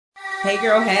Hey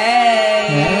girl, hey.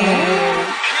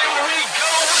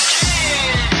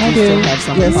 I do. Still have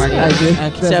slumber Yes, party. I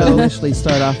do. So initially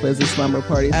start off as a slumber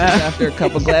party. So after a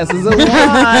couple glasses of wine,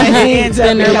 and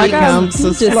then there becomes a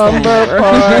just slumber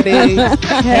party.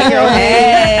 Hey girl,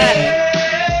 hey.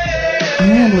 I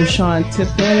am LaShawn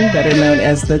Tipton, better known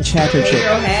as the Chatter Hey Chick.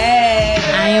 girl, hey.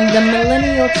 I am the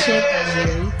millennial chick,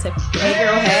 Jerry Tipton. Hey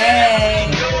girl, hey.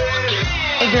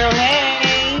 Hey girl,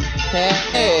 hey.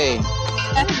 Hey,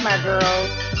 That's my girls.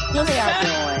 How y'all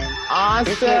doing?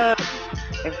 awesome.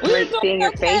 It's great seeing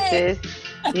your faces.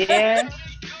 Yeah.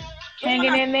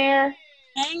 Hanging in there.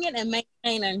 Hanging and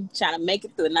maintaining, trying to make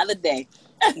it through another day.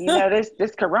 You know, this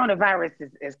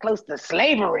coronavirus is close to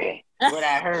slavery. What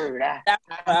I heard.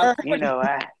 No.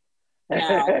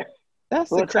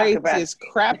 That's We'll the talk about- craziest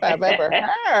crap I've ever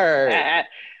heard.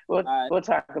 We'll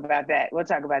talk about that. We'll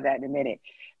talk about that in a minute.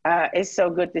 It's so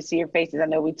good to see your faces. I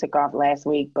know we took off last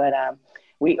week, but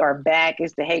we are back.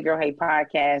 It's the Hey Girl, Hey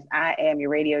podcast. I am your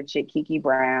radio chick, Kiki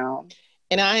Brown.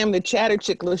 And I am the Chatter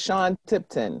Chick, LaShawn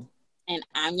Tipton. And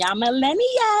I'm y'all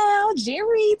millennial,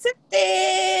 Jerry Tipton.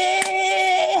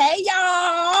 Hey,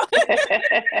 y'all.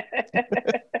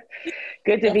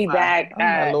 Good to be back. Oh,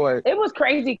 my Lord. It was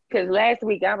crazy because last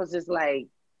week I was just like,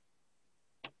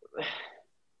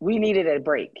 we needed a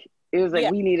break. It was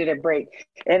like we needed a break.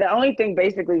 And the only thing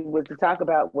basically was to talk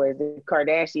about was the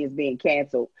Kardashians being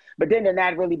canceled. But then they're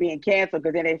not really being canceled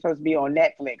because then they're supposed to be on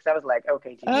Netflix. I was like,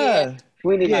 okay,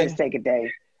 we need to just take a day.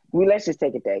 Let's just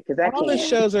take a day because all the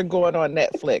shows are going on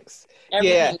Netflix.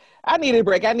 Everything. Yeah, I needed a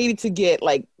break. I needed to get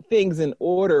like things in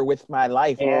order with my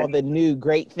life, all the new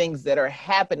great things that are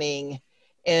happening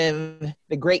and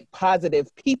the great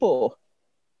positive people.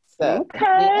 So,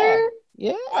 okay.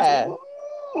 Yeah.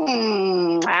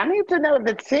 I need to know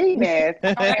the tea, man.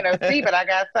 I don't have no tea, but I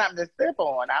got something to sip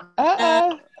on. I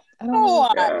don't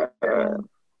know.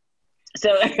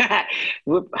 So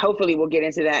hopefully we'll get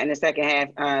into that in the second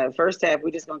half. First half,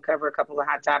 we're just going to cover a couple of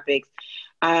hot topics.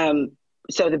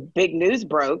 So the big news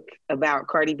broke about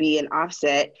Cardi B and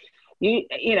Offset. You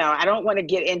know, I don't want to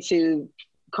get into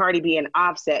Cardi B and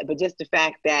Offset, but just the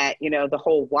fact that, you know, the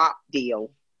whole WAP deal.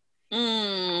 You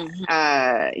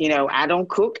know, I don't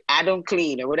cook, I don't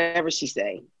clean, or whatever she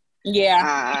say.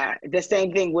 Yeah. The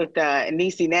same thing with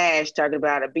Niecy Nash talking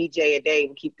about a BJ a day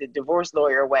will keep the divorce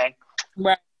lawyer away.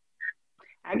 Right.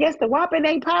 I guess the whopping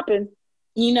ain't popping.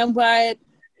 You know what?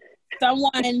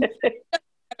 Someone, no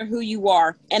matter who you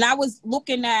are. And I was on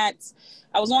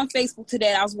Facebook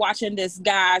today. I was watching this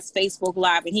guy's Facebook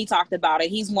Live, and he talked about it.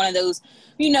 He's one of those,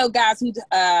 you know, guys who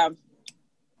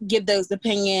give those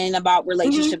opinion about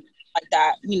relationships like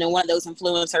that. You know, one of those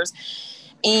influencers.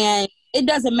 And it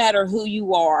doesn't matter who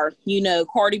you are. You know,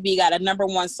 Cardi B got a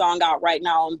 #1 song out right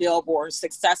now on Billboard,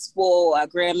 successful,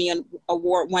 Grammy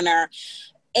Award winner.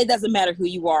 It doesn't matter who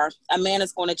you are. A man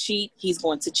is going to cheat. He's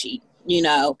going to cheat. You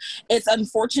know, it's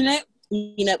unfortunate.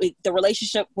 You know, the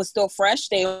relationship was still fresh.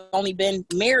 They've only been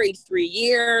married 3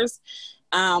 years.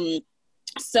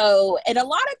 So, and a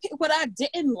lot of what I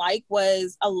didn't like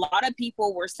was a lot of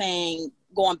people were saying,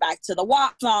 going back to the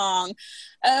WAP song,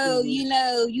 you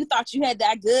know, you thought you had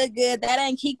that good, that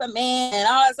ain't keep a man and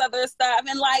all this other stuff.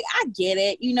 And like, I get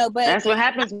it, you know, but that's what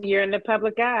happens when you're in the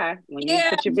public eye, when you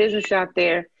put your business out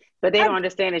there. But they don't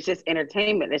understand it's just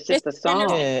entertainment. It's just a song.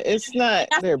 Yeah, it's not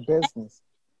their business.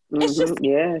 It's just,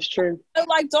 it's true.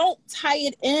 Like, don't tie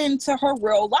it into her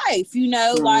real life, you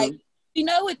know, like, you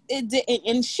know, it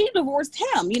and she divorced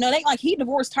him, you know, they like he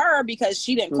divorced her because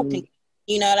she didn't cook,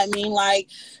 you know what I mean? Like,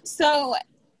 so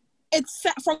it's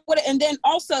from what, and then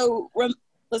also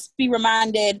let's be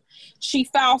reminded, she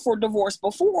filed for divorce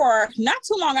before, not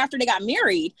too long after they got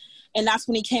married. And that's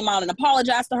when he came out and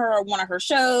apologized to her on one of her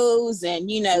shows. And,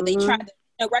 you know, they tried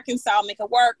to reconcile, make it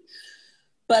work.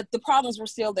 But the problems were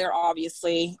still there,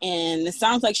 obviously. And it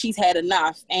sounds like she's had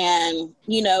enough. And,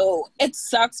 you know, it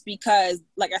sucks because,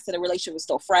 like I said, the relationship was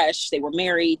still fresh. They were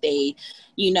married. They,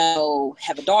 you know,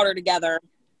 have a daughter together.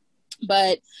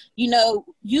 But, you know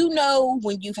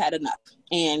when you've had enough.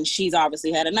 And she's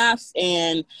obviously had enough.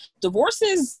 And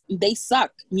divorces, they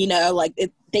suck. You know, like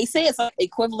they say it's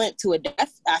equivalent to a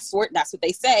death. I swear that's what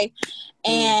they say.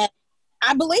 And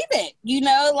I believe it, you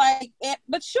know, like,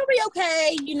 but she'll be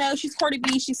okay. You know, she's Cardi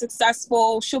B. She's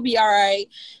successful. She'll be all right.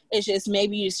 It's just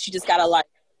maybe she just got to like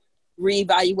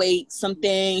reevaluate some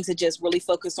things and just really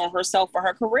focus on herself for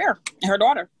her career and her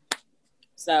daughter.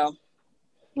 So.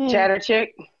 Chatter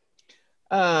chick.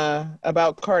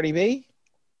 About Cardi B.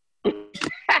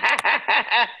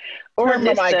 Or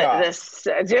just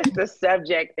the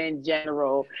subject in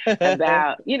general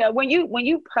about, you know, when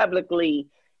you publicly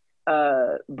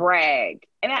bragged.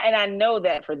 And I know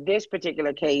that for this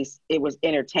particular case, it was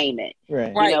entertainment.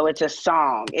 Right. You know, it's a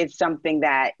song. It's something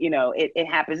that, you know, it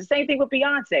happens. The same thing with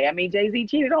Beyonce. I mean, Jay-Z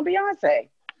cheated on Beyonce.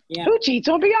 Yeah. Who cheats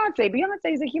on Beyonce?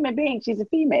 Beyonce is a human being. She's a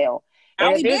female.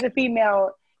 And if there's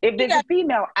a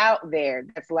female out there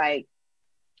that's like,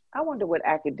 I wonder what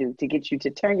I could do to get you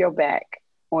to turn your back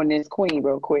on this queen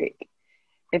real quick.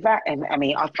 I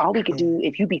mean, all we could do,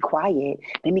 if you be quiet,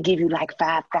 let me give you like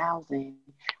 5,000.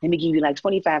 Let me give you like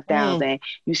 25,000.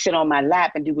 You sit on my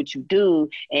lap and do what you do,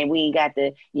 and we ain't got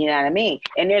the, you know what I mean?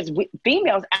 And there's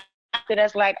females after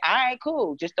that's like, all right,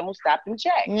 cool, just don't stop them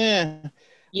checks. Yeah.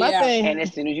 And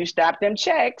as soon as you stop them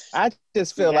checks, I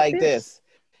just feel like this.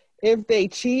 If they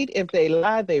cheat, if they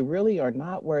lie, they really are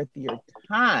not worth your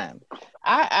time.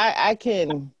 I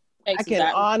can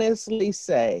honestly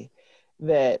say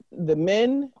that the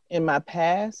men in my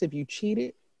past, if you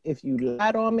cheated, if you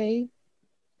lied on me,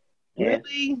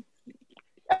 really,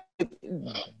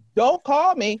 don't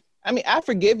call me. I mean, I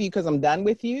forgive you because I'm done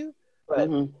with you, but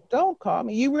don't call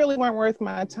me. You really weren't worth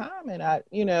my time. And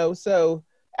so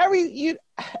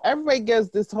everybody gets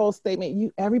this whole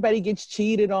statement, everybody gets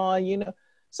cheated on, you know.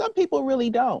 Some people really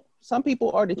don't. Some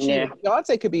people are the cheater.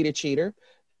 Beyonce could be the cheater.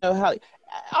 You know how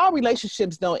all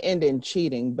relationships don't end in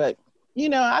cheating, but you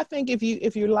know, I think if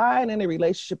you're lying in a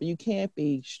relationship and you can't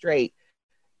be straight,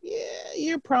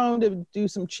 you're prone to do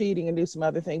some cheating and do some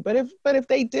other thing. But if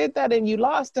they did that and you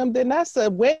lost them, then that's a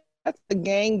win. That's a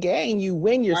gain. You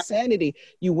win your sanity.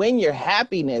 You win your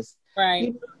happiness. Right.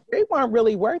 You know, they weren't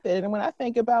really worth it. And when I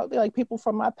think about like people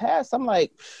from my past, I'm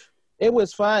like, it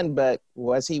was fun, but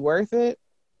was he worth it?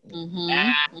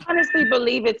 I honestly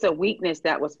believe it's a weakness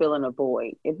that was filling a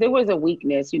void. If there was a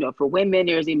weakness, you know, for women,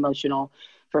 there's emotional.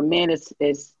 For men,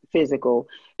 it's physical.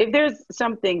 If there's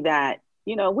something that,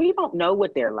 you know, we don't know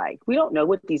what they're like. We don't know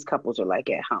what these couples are like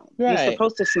at home. Right. You're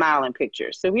supposed to smile in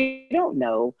pictures. So we don't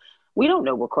know. We don't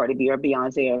know what Cardi B or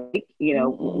Beyonce are like, you know,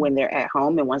 when they're at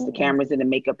home and once the cameras and the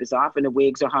makeup is off and the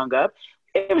wigs are hung up.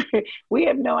 We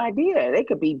have no idea. They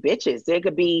could be bitches. They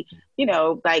could be, you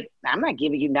know, like, I'm not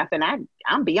giving you nothing. I'm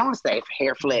Beyonce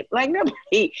hair flip. Like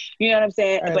nobody, you know what I'm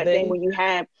saying? But then when you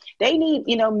have, they need,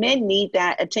 you know, men need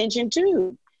that attention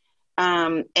too.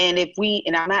 And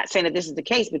I'm not saying that this is the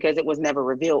case because it was never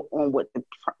revealed on what the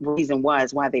reason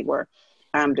was why they were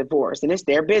divorced, and it's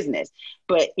their business.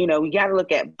 But, you know, we got to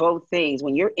look at both things.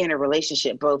 When you're in a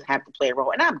relationship, both have to play a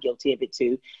role. And I'm guilty of it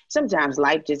too. Sometimes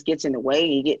life just gets in the way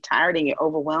and you get tired and you're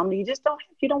overwhelmed. And you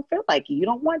don't feel like you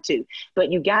don't want to, but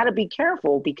you got to be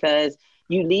careful because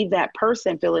you leave that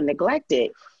person feeling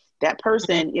neglected. That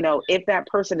person, you know, if that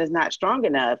person is not strong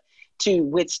enough to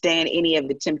withstand any of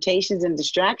the temptations and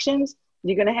distractions,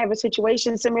 you're going to have a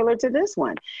situation similar to this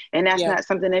one. And that's not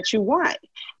something that you want.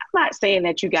 I'm not saying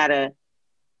that you got to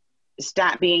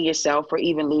stop being yourself or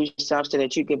even lose yourself so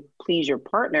that you can please your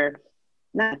partner.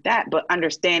 Not that, but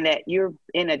understand that you're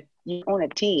on a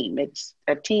team. It's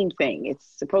a team thing.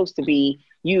 It's supposed to be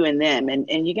you and them.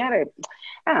 And you got to,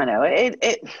 I don't know,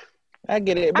 I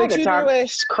get it. But I can talk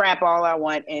crap all I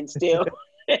want and still.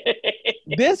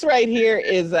 This right here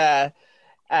is I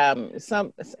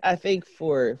think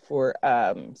for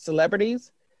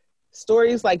celebrities,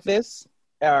 stories like this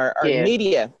are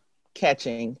media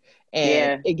catching,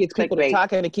 and it gets people to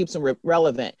talk and it keeps them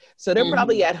relevant. So they're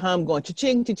probably at home going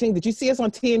cha-ching, cha-ching. Did you see us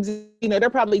on Teams? You know, they're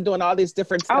probably doing all these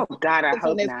different stuff. Oh God, I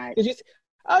hope not.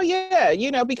 Oh yeah,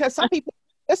 you know, because some people,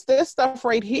 it's this stuff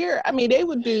right here. I mean,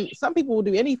 some people will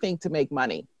do anything to make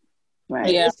money.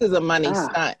 Right. Yeah. This is a money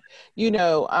stunt, you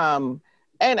know.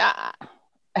 And I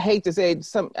hate to say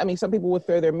some people will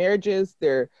throw their marriages,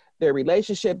 their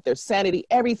relationship, their sanity,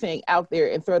 everything out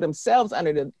there and throw themselves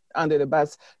under the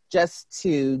bus just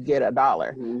to get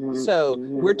 $1. So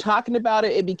we're talking about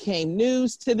it. It became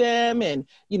news to them, and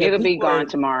you know, it'll be gone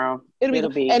tomorrow. It'll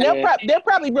be, and they're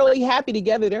probably really happy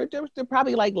together. They're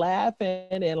probably like laughing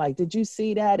and like, did you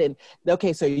see that? And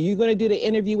okay, so are you going to do the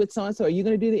interview with so and so? Are you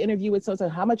going to do the interview with so and so?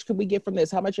 How much could we get from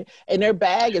this? How much? And their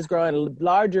bag is growing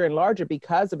larger and larger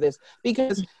because of this.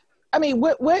 Because I mean,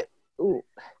 I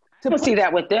don't see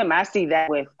that with them. I see that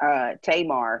with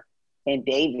Tamar and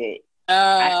David.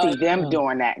 I see them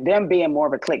doing that, them being more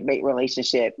of a clickbait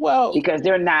relationship. Well, because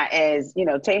they're not as, you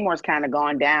know, Tamar's kind of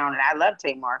gone down, and I love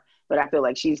Tamar, but I feel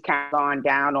like she's kind of gone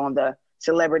down on the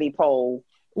celebrity poll.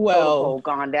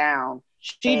 Gone down.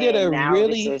 She did a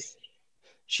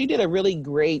really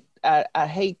great I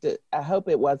hate that. I hope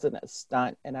it wasn't a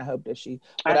stunt, and I hope that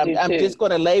I'm just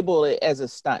going to label it as a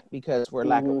stunt because for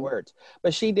lack of words.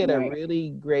 But she did a really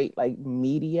great like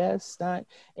media stunt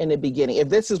in the beginning. If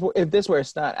this were a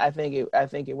stunt, I think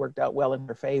it worked out well in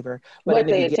her favor. But what,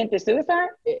 they attempted suicide?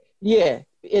 Yeah,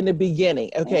 in the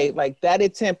beginning. Okay, like that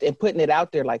attempt and putting it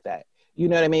out there like that. You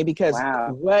know what I mean? Because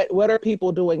what are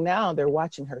people doing now? They're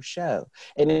watching her show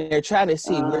and they're trying to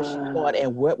see where she's going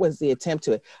and what was the attempt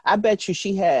to it. I bet you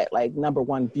she had like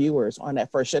 #1 viewers on that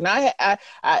first show. And I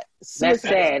that's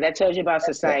sad. That tells you about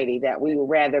society, that we would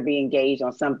rather be engaged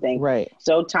on something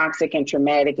so toxic and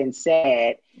traumatic and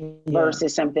sad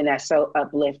versus something that's so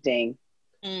uplifting.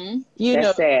 You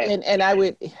know, and I've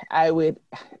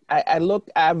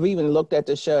even looked at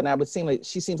the show and I would seem like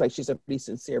she seems like she's a pretty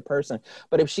sincere person.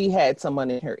 But if she had someone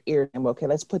in her ear and okay,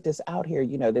 let's put this out here,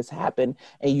 you know, this happened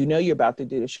and you know you're about to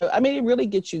do the show. I mean, it really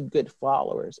gets you good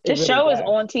followers. The show is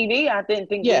on TV. I didn't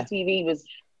think the TV was.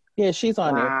 Yeah, she's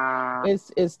on there.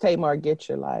 It's Tamar Get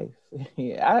Your Life.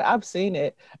 Yeah, I've seen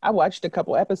it. I watched a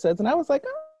couple episodes and I was like,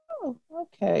 oh,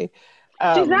 okay.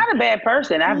 She's not a bad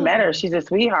person. I've met her. She's a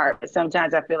sweetheart. But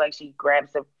sometimes I feel like she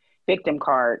grabs a victim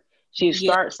card. She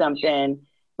starts something,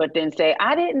 but then say,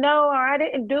 I didn't know or I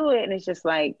didn't do it. And it's just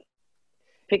like,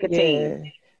 pick a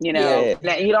team. You know,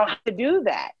 you don't have to do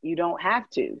that. You don't have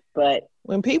to. But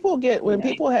when people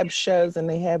have shows and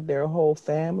they have their whole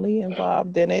family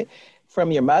involved in it,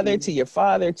 from your mother to your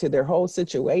father to their whole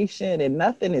situation, and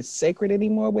nothing is sacred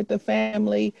anymore with the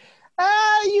family.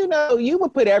 You know, you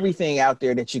would put everything out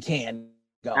there that you can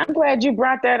go. I'm glad you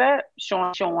brought that up,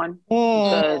 Sean,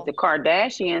 because the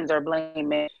Kardashians are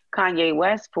blaming Kanye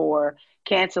West for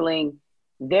canceling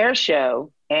their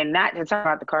show, and not to talk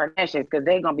about the Kardashians because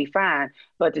they're going to be fine,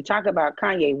 but to talk about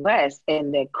Kanye West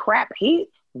and the crap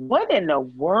what in the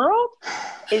world?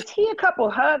 Is he a couple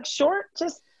hugs short?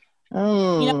 Just, you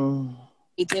know,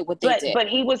 he did what they did. But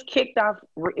he was kicked off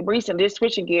recently. Just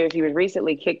switching gears, he was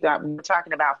recently kicked off. We were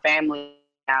talking about family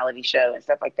reality show and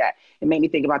stuff like that. It made me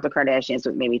think about the Kardashians.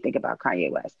 It made me think about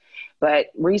Kanye West. But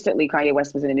recently, Kanye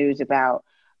West was in the news about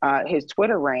his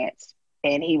Twitter rants,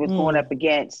 and he was going up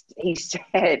against. He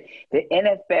said the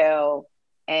NFL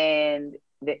and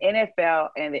the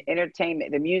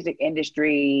entertainment, the music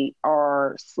industry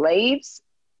are slaves.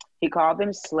 He called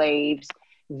them slaves.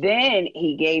 Then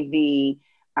he gave the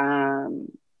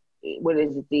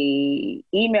the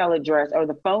email address or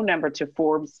the phone number to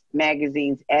Forbes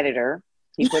magazine's editor.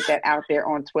 He put that out there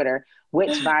on Twitter,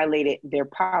 which violated their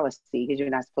policy because you're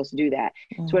not supposed to do that.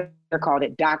 Twitter called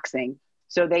it doxing.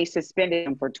 So they suspended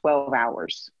him for 12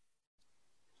 hours.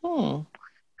 Only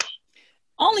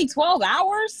 12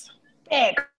 hours?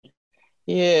 Bad.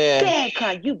 Yeah. Bad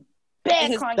con. You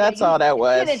bad con. That's all that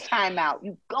was. Get in timeout.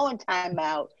 You go in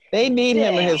timeout. They need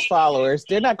him and his followers.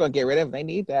 They're not going to get rid of him. They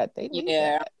need that. They need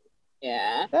that.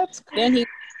 Yeah. That's crazy. Then he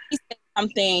said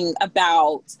something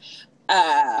about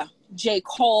J.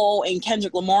 Cole and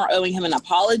Kendrick Lamar owing him an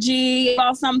apology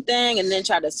about something, and then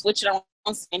tried to switch it around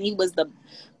and he was the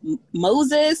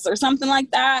Moses or something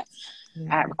like that.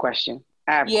 I have a question.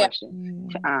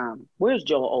 Where's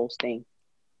Joel Osteen?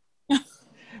 Is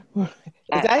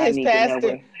that his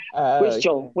pastor? Where's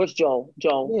Joel?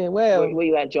 Joel. Yeah, well, where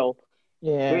you at, Joel?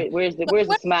 Yeah. Where's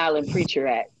the smiling preacher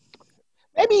at?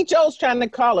 Maybe Joel's trying to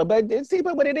call her, but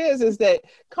what it is that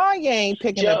Kanye ain't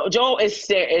picking up. Joel is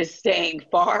staying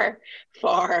far,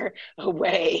 far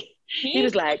away. He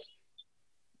was like,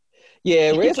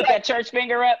 yeah, he put that church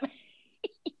finger up.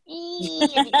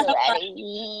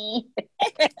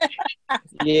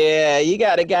 Yeah, you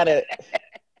gotta.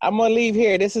 I'm gonna leave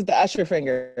here. This is the usher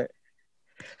finger.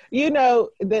 You know,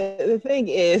 the thing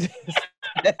is,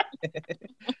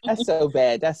 that's so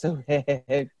bad. That's so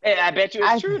bad. And I bet you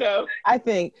it's true though. I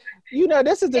think,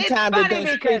 this is the time that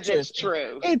those preachers. It's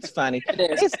true. It's funny.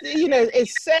 It's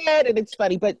it's sad and it's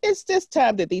funny, but it's this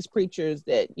time that these preachers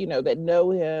that that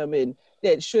know him and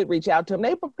that should reach out to him.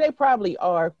 They probably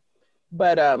are,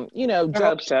 but I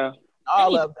hope so.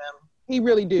 All of them. He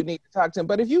really do need to talk to him.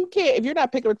 But if you're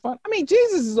not picking up the phone, I mean,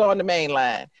 Jesus is on the main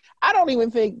line. I don't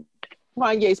even think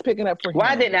Kanye's picking up for him.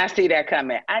 Why didn't I see that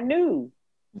coming? I knew.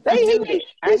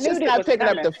 He's just not picking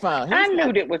up the phone. I knew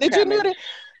it was coming. Did you know that?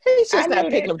 He's just not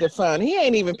picking up the phone. He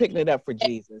ain't even picking it up for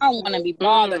Jesus. I don't want to be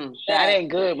bothered. That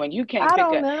ain't good when you can't pick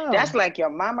up. That's like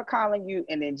your mama calling you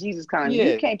and then Jesus calling you.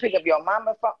 You can't pick up your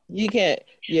mama phone. You can't.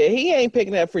 Yeah, he ain't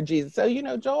picking up for Jesus. So,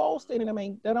 Joel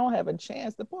Osteen, they don't have a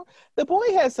chance. The boy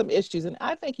has some issues, and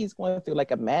I think he's going through like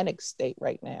a manic state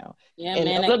right now. Yeah,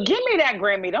 and, look, give me that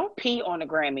Grammy. Don't pee on the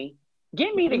Grammy.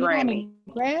 Give me the Grammy.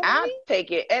 I'll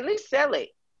take it. At least sell it.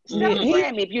 Sell the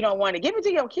Grammy if you don't want it. Give it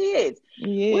to your kids.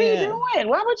 Yeah. What are you doing?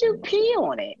 Why would you pee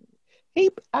on it?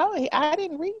 I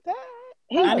didn't read that.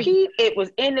 He peed. It was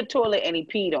in the toilet, and he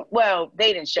peed on. Well,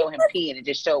 they didn't show him peeing; it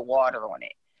just showed water on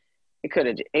it. It could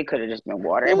have just been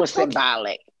water. It was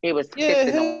symbolic. It was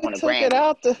pissing on the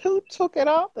ground. Who took it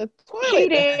out the toilet? He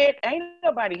did. Ain't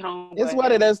nobody home. It's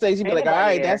one of those things you be like, all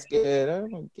right, that's good.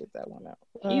 I'm gonna get that one out.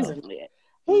 Easily.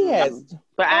 He has,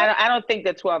 but I don't think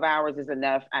that 12 hours is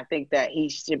enough. I think that he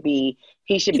should be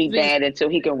banned until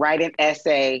he can write an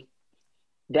essay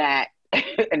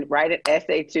and write an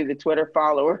essay to the Twitter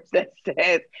followers that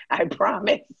says, "I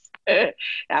promise, I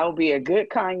will be a good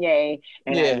Kanye,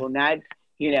 and I will not."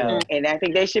 And I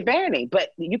think they should ban him. But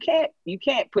you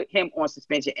can't put him on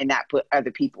suspension and not put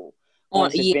other people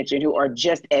on suspension who are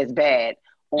just as bad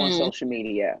on social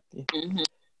media. Mm-hmm.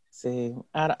 See,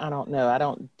 I don't know. I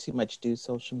don't too much do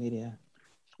social media.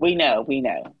 We know.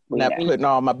 Not putting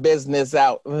all my business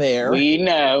out there. We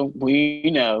know.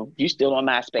 You still on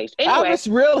MySpace.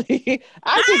 Anyway.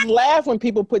 I just laugh when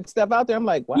people put stuff out there. I'm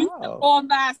like, wow. You on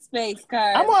MySpace,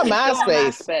 guys. I'm on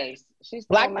MySpace. She's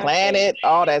Black Planet,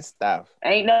 all that stuff.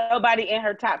 Ain't nobody in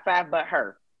her top 5 but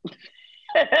her.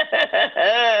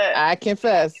 I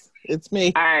confess, it's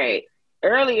me. All right.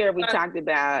 Earlier, we talked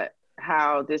about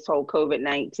how this whole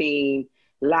COVID-19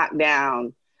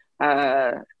 lockdown,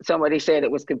 somebody said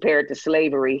it was compared to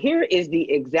slavery. Here is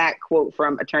the exact quote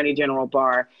from Attorney General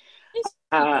Barr,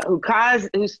 who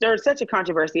stirred such a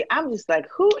controversy. I'm just like,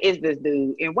 who is this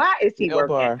dude and why is he working?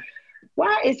 Barr.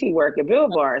 Why is he working? Bill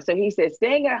Barr. So he said,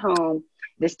 the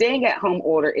staying at home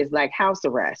order is like house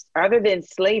arrest. Other than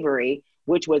slavery,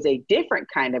 which was a different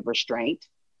kind of restraint,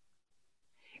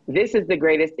 this is the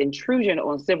greatest intrusion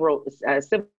on civil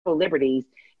liberties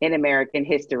in American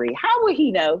history. How would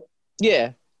he know?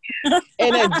 Yeah.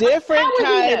 In a different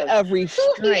kind of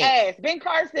restraint. Who he asked? Ben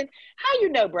Carson, how you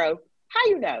know, bro? How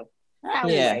you know? How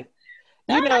you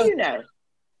know?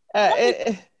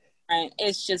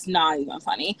 It's just not even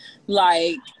funny.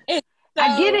 Like,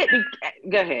 I get it.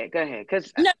 Go ahead.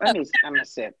 Because I'm gonna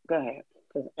sip. Go ahead.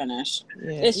 Finish.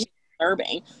 Yeah. It's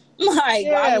disturbing.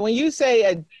 Like, when you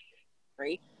say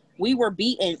we were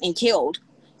beaten and killed,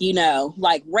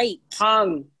 like raped,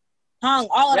 hung,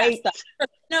 all of that stuff. There's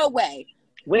no way.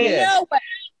 No way.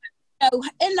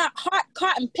 In that hot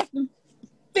cotton picking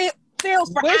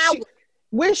fields for hours.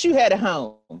 Wish you had a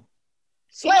home.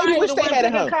 Slavery, wish they had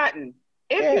a home. Cotton.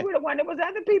 If you were the one, there was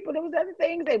other people, there was other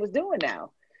things they was doing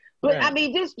now. But I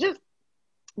mean, just the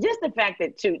fact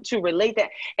that to relate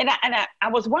that, and I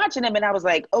was watching him and I was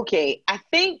like, okay, I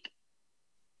think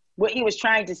what he was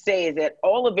trying to say is that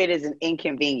all of it is an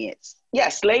inconvenience. Yeah,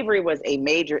 slavery was a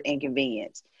major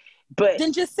inconvenience, but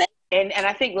then just say. And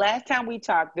I think last time we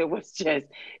talked,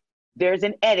 there's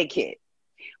an etiquette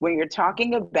when you're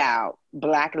talking about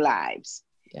Black lives.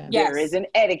 Yeah. There is an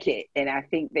etiquette, and I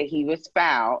think that he was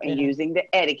foul in using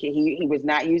the etiquette. He was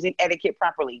not using etiquette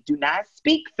properly. Do not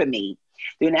speak for me.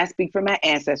 Do not speak for my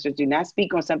ancestors. Do not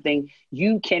speak on something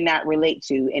you cannot relate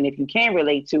to. And if you can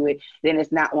relate to it, then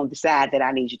it's not on the side that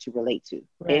I need you to relate to.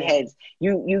 Right. It has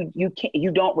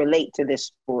you don't relate to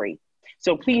this story.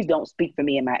 So please don't speak for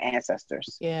me and my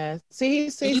ancestors. Yeah. See,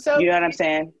 so you know what I'm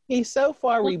saying? He's so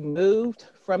far removed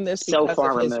from this because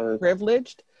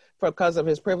of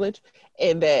his privilege,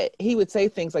 and that he would say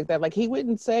things like that. Like, he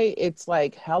wouldn't say it's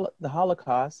like the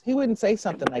Holocaust. He wouldn't say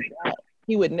something like that.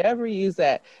 He would never use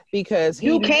that because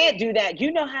you can't do that.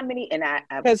 You know how many, and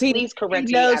please correct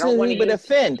me. I don't want to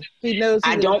offend. He knows.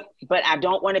 But I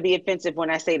don't want to be offensive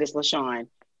when I say this, LaShawn.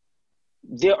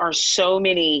 There are so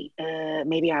many.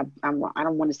 Maybe I don't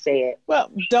want to say it. Well,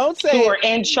 don't say who are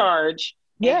in charge.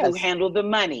 Yes. And who handle the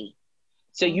money.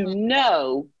 So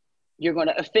you're going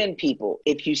to offend people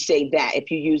if you say that, if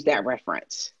you use that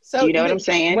reference. So you know what I'm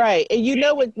saying? Right. And you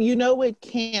know what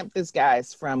camp this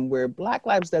guy's from, where Black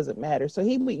lives doesn't matter. So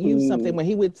he would use something when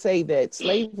he would say that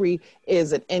slavery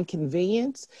is an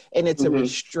inconvenience and it's a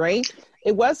restraint.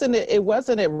 It wasn't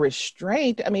a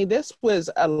restraint. I mean, this was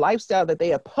a lifestyle that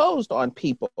they opposed on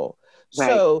people. Right.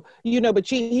 So, but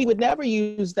he would never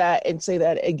use that and say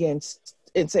that against,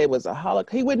 and say it was a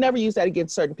Holocaust. He would never use that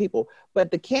against certain people.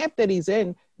 But the camp that he's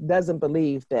in doesn't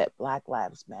believe that Black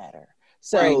lives matter.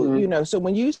 So, so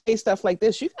when you say stuff like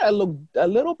this, you got to look a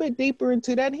little bit deeper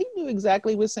into that. He knew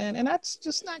exactly what he was saying, and that's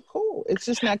just not cool. It's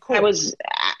just not cool. I was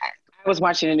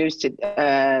watching the news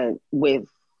with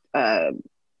the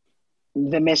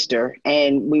Mister,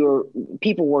 and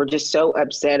people were just so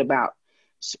upset about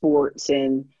sports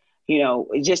and,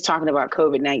 just talking about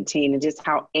COVID-19 and just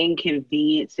how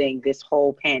inconveniencing this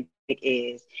whole pandemic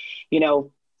is.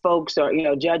 Folks are,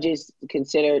 judges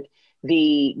considered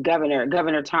the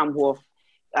Governor Tom Wolf,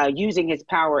 using his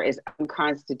power as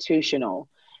unconstitutional.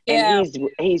 Yeah. and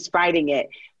he's fighting it.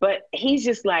 But he's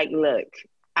just like, look,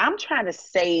 I'm trying to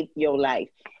save your life.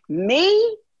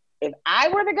 Me, if I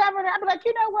were the governor, I'd be like,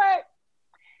 you know what?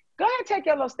 Go ahead and take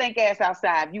your little stink ass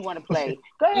outside. If you want to play,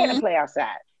 go ahead and play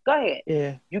outside. Go ahead.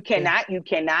 Yeah. You cannot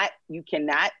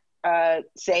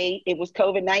say it was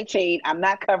COVID-19. I'm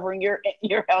not covering your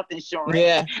health insurance.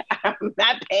 Yeah. I'm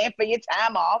not paying for your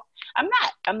time off.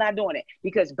 I'm not doing it,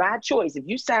 because by choice, if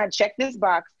you check this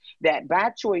box that by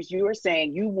choice you are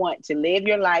saying you want to live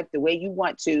your life the way you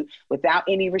want to without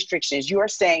any restrictions. You are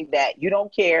saying that you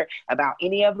don't care about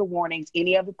any of the warnings,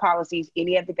 any of the policies,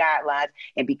 any of the guidelines.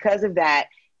 And because of that,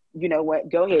 you know what?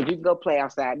 Go ahead. You can go play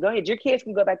outside. Go ahead. Your kids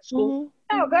can go back to school.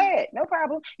 No, go ahead. No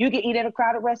problem. You can eat at a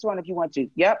crowded restaurant if you want to.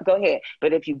 Yep, go ahead.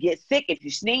 But if you get sick, if you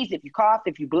sneeze, if you cough,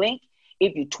 if you blink,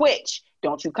 if you twitch,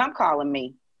 don't you come calling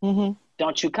me.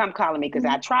 Don't you come calling me, because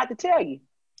I tried to tell you.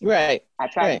 Right. I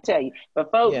tried to tell you.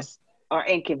 But folks are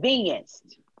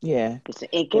inconvenienced. Yeah. It's an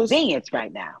inconvenience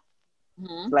right now.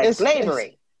 Like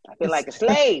slavery. I feel like a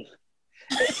slave.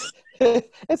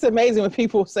 It's amazing when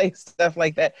people say stuff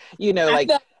like that. You know, like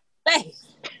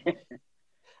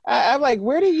I'm like,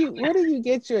 where do you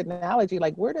get your analogy?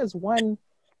 Like, where does one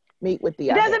meet with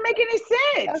the other? It doesn't make any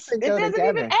sense. It doesn't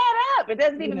even add up. It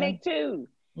doesn't even make two.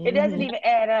 It doesn't even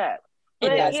add up.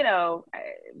 But you know,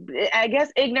 I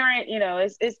guess ignorant, you know,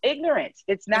 it's ignorance.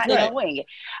 It's not knowing.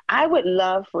 I would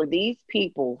love for these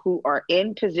people who are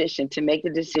in position to make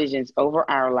the decisions over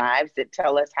our lives, that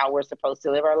tell us how we're supposed to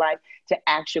live our life, to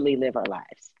actually live our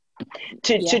lives.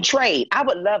 To trade. I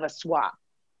would love a swap.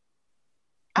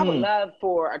 I would love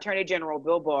for Attorney General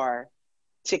Bill Barr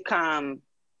to come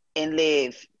and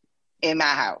live in my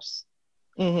house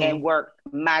and work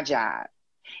my job,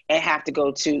 and have to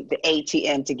go to the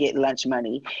ATM to get lunch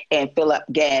money and fill up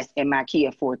gas in my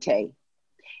Kia Forte,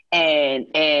 and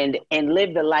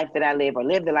live the life that I live, or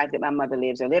live the life that my mother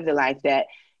lives, or live the life that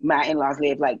my in-laws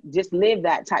live. Like, just live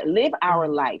live our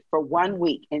life for 1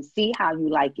 week and see how you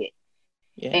like it,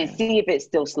 and see if it's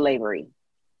still slavery,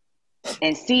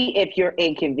 and see if you're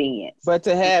inconvenienced. But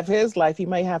to have his life, you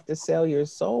might have to sell your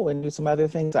soul and do some other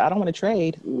things. I don't want to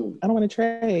trade. I don't want to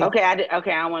trade. Okay, I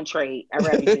don't want to trade. I'd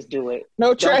rather just do it.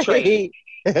 No Don't trade.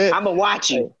 I'm going to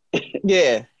watch you.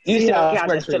 Yeah. You sit on the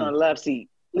couch and sit on the love seat.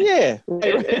 Yeah.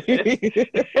 Like,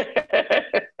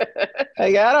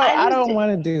 I don't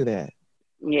want to do that.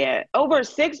 Yeah. Over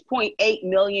 6.8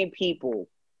 million people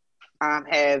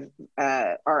have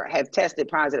tested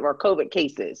positive, or COVID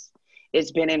cases.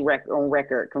 It's been on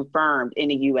record, confirmed in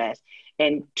the U.S.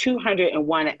 And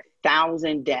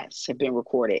 201,000 deaths have been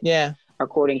recorded. Yeah.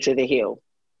 According to The Hill.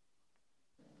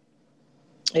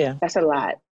 Yeah. That's a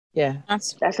lot. Yeah.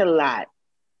 That's a lot.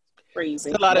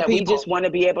 Crazy. A lot of people. We just want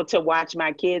to be able to watch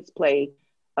my kids play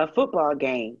a football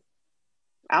game.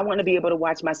 I want to be able to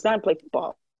watch my son play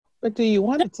football. But do you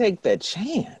want to take the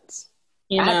chance?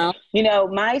 You know,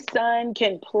 my son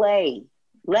can play.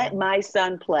 Let my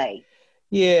son play.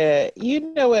 Yeah,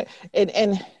 you know what,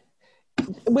 and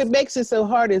what makes it so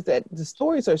hard is that the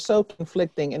stories are so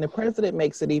conflicting, and the president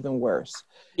makes it even worse.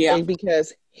 Yeah, and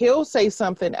because he'll say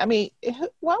something. I mean,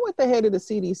 why would the head of the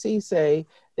CDC say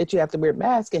that you have to wear a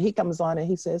mask, and he comes on and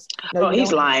he says, "No,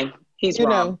 he's lying. He's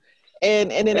wrong."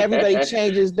 And then everybody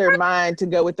changes their mind to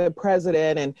go with the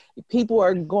president, and people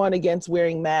are going against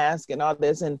wearing masks and all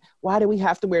this. And why do we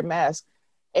have to wear masks?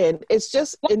 And it's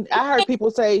just, and I heard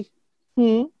people say,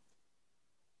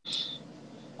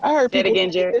 I heard people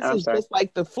again, say, this is just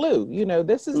like the flu. You know,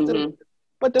 this is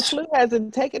but the flu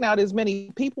hasn't taken out as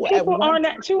many people. People are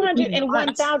not,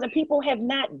 201,000 people have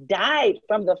not died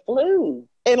from the flu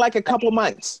in like a couple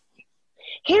months.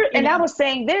 Here, and I was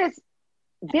saying this,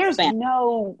 there's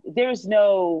no,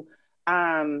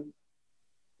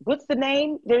 what's the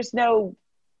name? There's no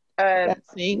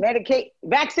vaccine,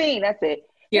 that's it.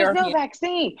 There's no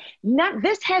vaccine.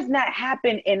 This has not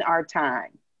happened in our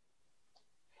time.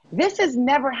 This has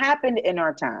never happened in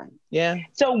our time. Yeah.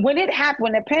 So when it happened,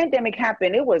 when the pandemic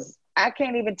happened, it was, I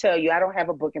can't even tell you, I don't have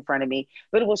a book in front of me,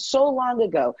 but it was so long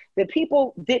ago. The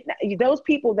people those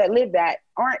people that live that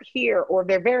aren't here, or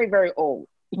they're very, very old.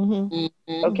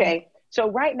 Okay.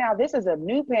 So right now, this is a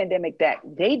new pandemic that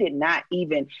they did not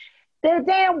even, their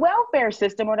damn welfare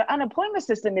system or the unemployment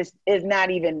system is not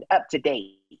even up to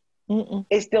date.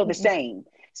 It's still the same.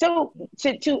 So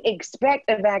to expect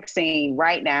a vaccine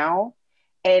right now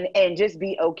and just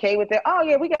be okay with it. Oh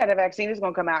yeah, we got a vaccine. It's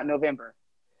going to come out in November.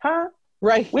 Huh?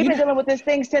 Right. We've been dealing with this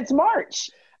thing since March.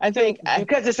 I think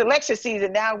because it's election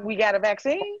season, now we got a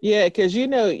vaccine. Yeah. Cause you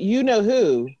know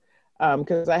who,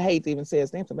 cause I hate to even say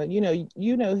his name, but you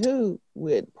know who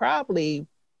would probably,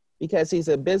 because he's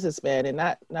a businessman and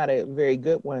not a very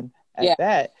good one, at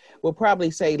that, will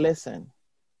probably say, listen,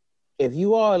 if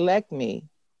you all elect me,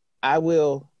 I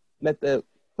will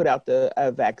put out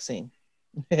the vaccine.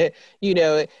 You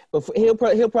know, before,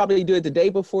 he'll probably do it the day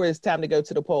before it's time to go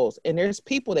to the polls. And there's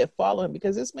people that follow him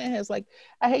because this man has, like,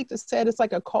 I hate to say it, it's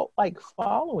like a cult like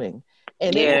following,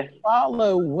 and they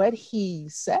follow what he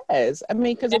says. I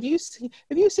mean, because if you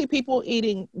see people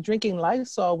drinking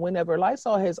Lysol, whenever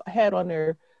Lysol has had on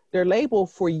their label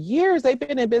for years, they've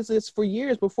been in business for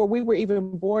years before we were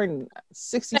even born,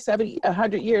 60, 70,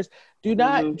 100 years. Do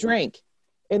not drink.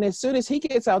 And as soon as he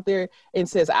gets out there and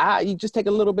says, you just take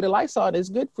a little bit of Lysol and it's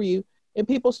good for you, and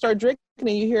people start drinking, and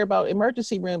you hear about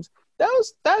emergency rooms,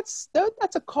 that's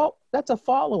a cult, that's a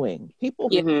following. People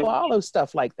follow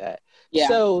stuff like that. Yeah.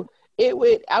 So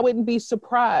I wouldn't be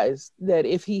surprised that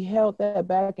if he held that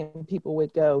back and people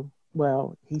would go,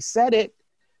 well, he said it,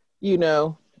 you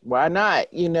know, why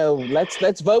not? You know,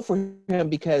 let's vote for him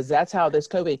because that's how this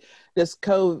COVID's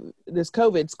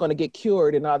going to get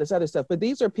cured and all this other stuff. But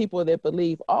these are people that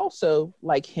believe also,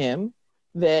 like him,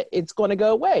 that it's going to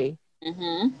go away.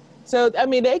 Mm-hmm. So I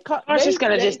mean, it's just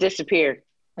going to just disappear.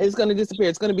 It's going to disappear.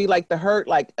 It's going to be like the hurt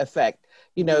effect.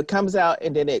 You know, it comes out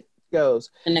and then it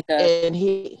goes. And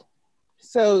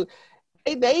so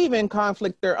they even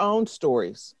conflict their own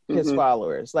stories, his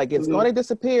followers. Like, it's going to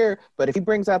disappear, but if he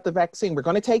brings out the vaccine, we're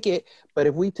going to take it. But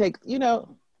if we take, you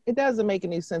know, it doesn't make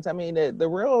any sense. I mean,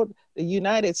 the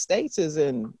United States is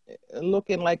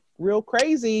looking like real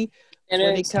crazy when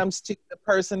it comes to the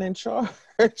person in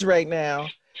charge right now.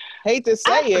 Hate to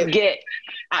say it.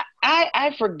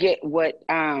 I forget what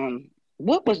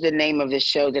was the name of the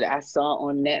show that I saw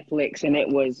on Netflix, and it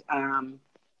was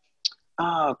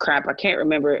oh crap, I can't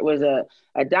remember. It was a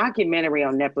documentary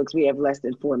on Netflix. We have less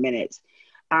than 4 minutes.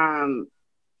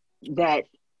 That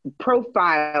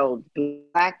profiled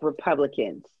Black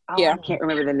Republicans. Oh, I can't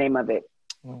remember the name of it.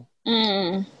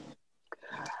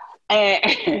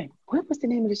 And what was the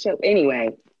name of the show?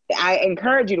 Anyway, I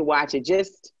encourage you to watch it.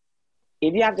 Just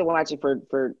if you have to watch it for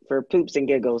poops and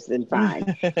giggles, then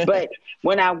fine. But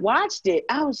when I watched it,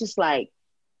 I was just like,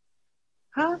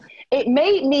 huh? It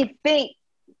made me think,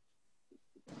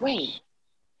 wait,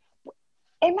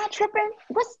 am I tripping?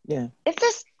 What's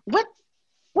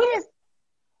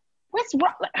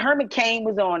wrong? Like, Herman Cain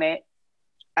was on it.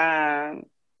 And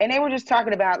they were just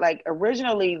talking about, like,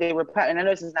 originally they were, and I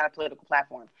know this is not a political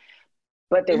platform,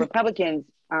 but the Republicans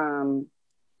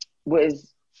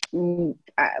was more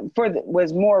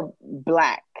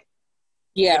Black.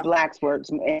 Yeah. The Blacks were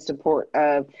in support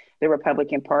of the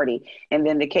Republican Party. And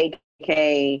then the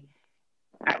KKK,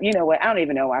 you know what? I don't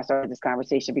even know why I started this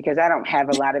conversation because I don't have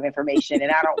a lot of information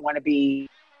and I don't want to be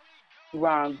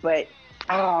wrong. But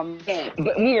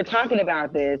but we were talking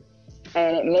about this,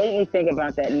 and it made me think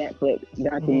about that Netflix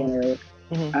documentary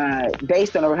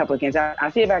based on the Republicans.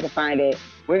 I'll see if I can find it.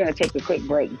 We're gonna take a quick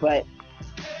break, but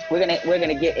we're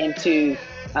gonna get into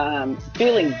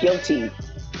feeling guilty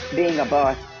being a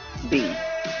boss bee.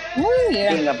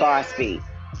 Being a boss bee.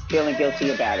 Feeling guilty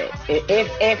about it.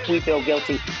 If we feel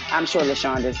guilty, I'm sure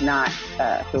LaShawn does not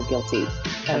feel guilty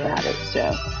about it.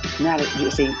 So, she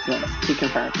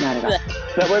confirmed, not at all.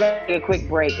 But we're going to take a quick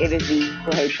break. It is the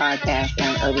Hey Podcast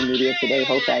on Urban Media Today.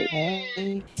 Hold tight.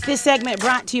 This segment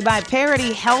brought to you by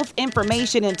Parity Health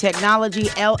Information and Technology,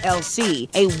 LLC,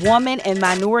 a woman and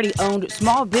minority-owned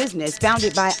small business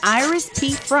founded by Iris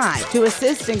P. Fry to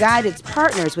assist and guide its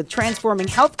partners with transforming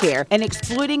healthcare and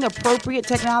exploiting appropriate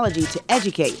technology to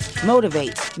educate,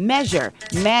 motivate, measure,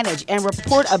 manage, and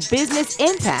report a business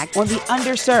impact on the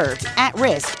underserved,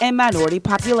 at-risk, and minority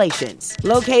populations.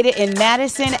 Located in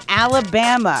Madison,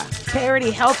 Alabama,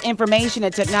 Parity Health Information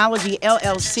and Technology,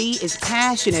 LLC is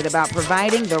passionate about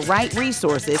providing the right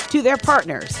resources to their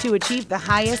partners to achieve the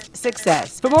highest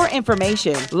success. For more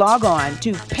information, log on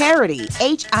to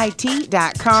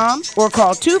parityhit.com or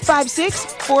call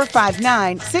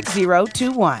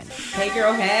 256-459-6021. Hey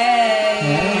girl,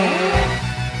 hey.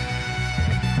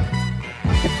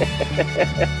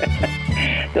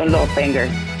 Those little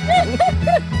fingers.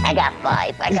 I got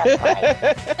five.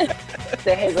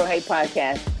 The Hey Girl Hey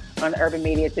Podcast on Urban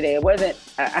Media Today. It wasn't,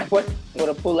 I wasn't able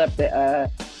to pull up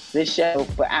the show,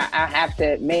 but I have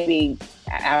to, maybe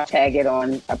I'll tag it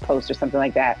on a post or something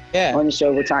like that on the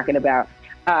show we're talking about.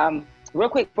 Real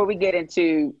quick, before we get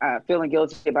into feeling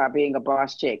guilty about being a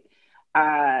boss chick,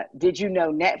 did you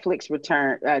know Netflix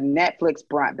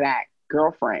brought back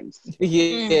Girlfriends?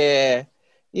 Yeah.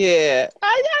 Yeah.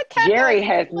 Jerry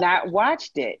has not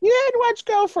watched it. You hadn't watched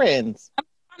Girlfriends. I'm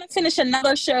trying to finish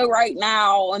another show right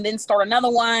now and then start another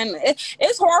one.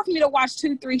 It's hard for me to watch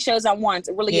 2-3 shows at once.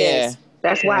 It really is.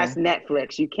 That's why it's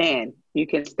Netflix. You can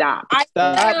stop. Come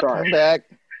back.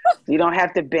 You don't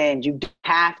have to binge. You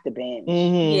have to binge.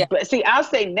 Yeah. But see, I'll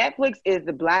say Netflix is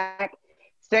the Black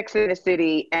Sex in the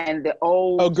City, and the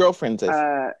old Girlfriends is.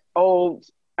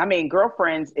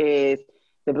 Girlfriends is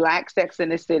the Black Sex in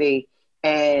the City,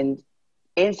 and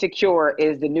Insecure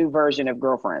is the new version of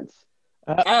Girlfriends.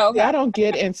 Okay. I don't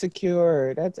get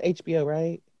Insecure. That's HBO,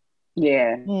 right?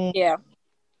 Yeah. Yeah.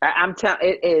 I'm telling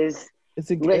it is.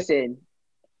 Listen,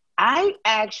 I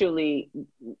actually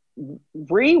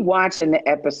rewatching the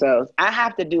episodes. I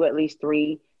have to do at least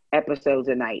 3 episodes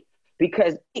a night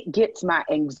because it gets my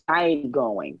anxiety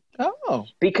going. Oh.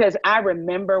 Because I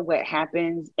remember what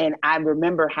happens and I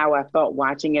remember how I felt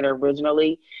watching it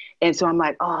originally. And so I'm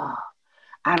like, oh,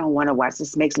 I don't want to watch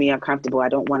this. Makes me uncomfortable. I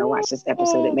don't want to watch this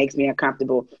episode. It makes me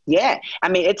uncomfortable. Yeah. I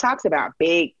mean, it talks about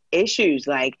big issues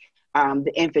like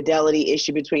the infidelity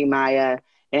issue between Maya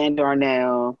and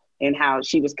Darnell, and how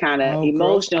she was kind of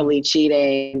emotionally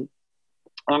cheating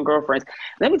on Girlfriends.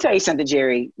 Let me tell you something,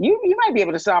 Jerry. You might be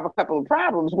able to solve a couple of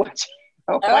problems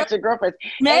watching Girlfriends.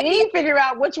 Maybe. And you figure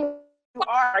out which one you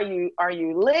are. Are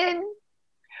you Lynn?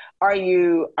 Are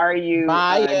you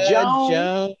Maya,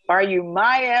 Joan? Are you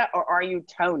Maya, or are you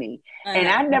Tony? And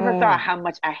I never thought how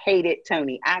much I hated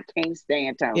Tony. I can't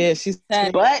stand Tony. Yeah, she's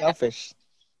selfish.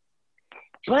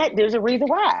 But there's a reason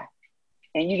why.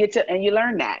 And you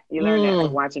learn that. You learn that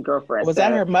from watching Girlfriends. Was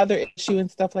that her mother issue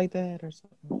and stuff like that or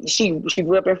something? She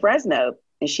grew up in Fresno,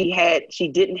 and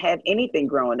she didn't have anything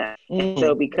growing up. And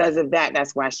so because of that,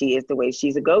 that's why she is the way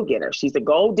she's a go-getter. She's a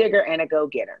gold digger and a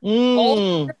go-getter.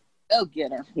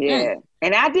 Go-getter. Yeah.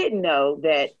 And I didn't know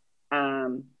that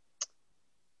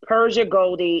Persia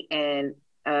Goldie and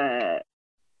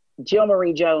Jill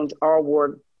Marie Jones all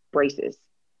wore braces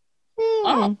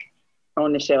on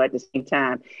the show at the same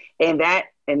time. And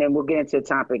then we'll get into the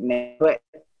topic now. But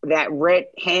that red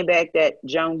handbag that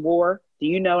Joan wore, do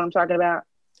you know what I'm talking about?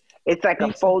 It's like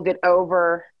a folded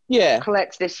over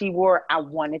clutch that she wore. I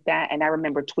wanted that. And I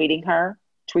remember tweeting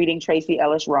Tracy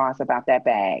Ellis Ross about that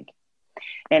bag.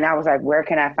 And I was like, where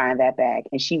can I find that bag?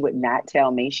 And she would not tell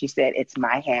me. She said, it's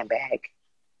my handbag.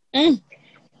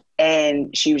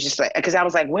 And she was just like, because I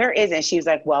was like, where is it? And she was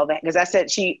like, well, because I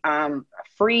said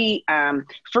Free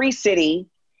City.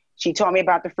 She told me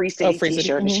about the Free City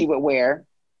t-shirt that she would wear.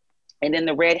 And then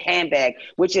the red handbag,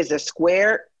 which is a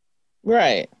square.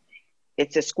 Right.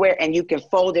 It's a square and you can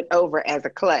fold it over as a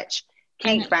clutch.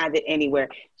 Can't find it anywhere.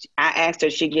 I asked her,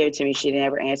 she gave it to me. She didn't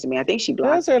ever answer me. I think she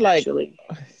blocked me, actually.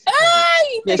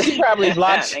 Yeah, she probably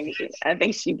blocked I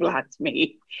think she blocked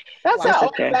me. That's how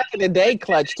back in the day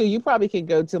clutch too. You probably could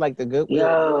go to like the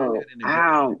Goodwill.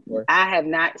 I have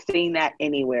not seen that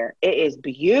anywhere. It is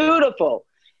beautiful.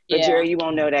 But Jerry, you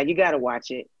won't know that. You got to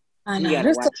watch it. You got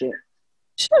to watch it.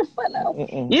 Sure, I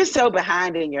know. You're so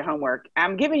behind in your homework.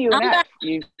 I'm giving you an F.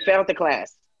 You failed the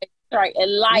class. Right,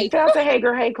 in life. You failed the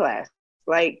Hey class.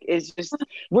 Like, it's just,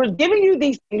 we're giving you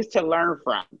these things to learn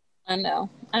from. I know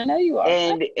you are.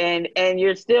 And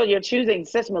you're choosing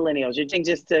such millennials. You're choosing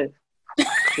just to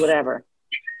whatever.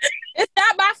 It's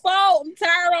not my fault. I'm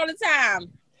tired all the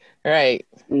time. Right.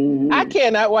 Mm-hmm. I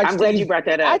cannot watch I'm glad you brought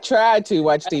that up. I tried to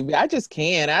watch TV. I just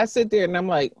can't. I sit there and I'm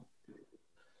like,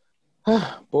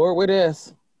 bored with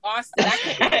this. Austin,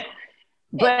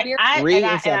 but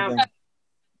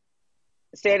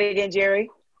say it again, Jerry.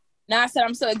 Now I said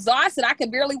I'm so exhausted I can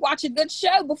barely watch a good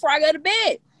show before I go to bed.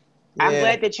 Yeah. I'm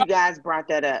glad that you guys brought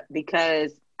that up,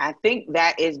 because I think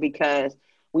that is because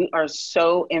we are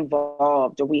so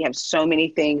involved, or we have so many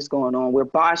things going on. We're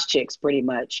boss chicks, pretty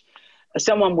much.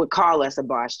 Someone would call us a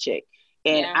boss chick.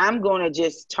 And I'm going to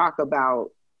just talk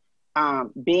about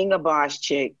being a boss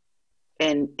chick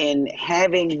and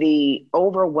having the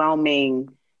overwhelming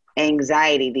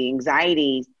anxiety, the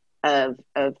anxieties of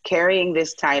carrying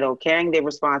this title, carrying the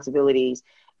responsibilities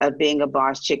of being a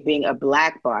boss chick, being a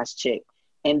Black boss chick,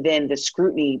 and then the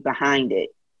scrutiny behind it.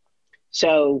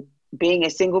 So being a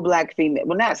single Black female,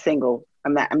 well, not single,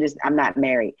 I'm not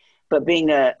married, but being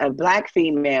a Black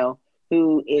female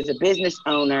who is a business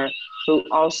owner, who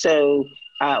also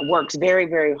works very,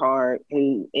 very hard,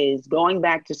 who is going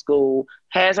back to school,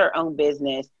 has her own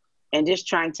business, and just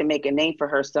trying to make a name for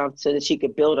herself so that she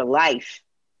could build a life.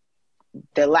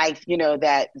 The life,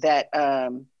 that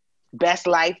best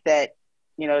life that,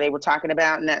 they were talking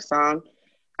about in that song.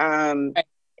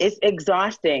 It's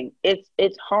exhausting.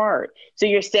 It's hard. So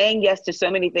you're saying yes to so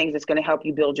many things that's going to help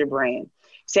you build your brand.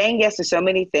 Saying yes to so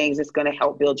many things that's going to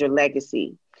help build your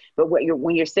legacy. But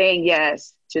when you're saying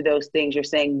yes to those things, you're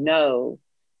saying no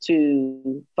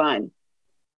to fun.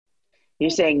 You're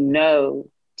saying no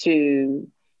to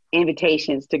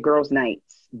invitations to girls'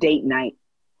 nights, date night,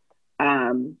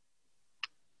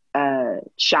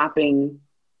 shopping,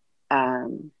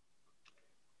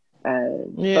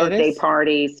 birthday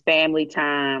parties, family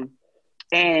time,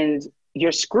 and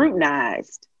you're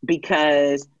scrutinized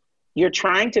because you're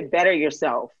trying to better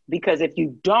yourself. Because if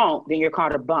you don't, then you're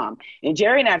called a bum. And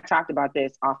Jerry and I talked about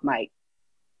this off mic.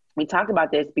 We talked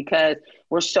about this because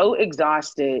we're so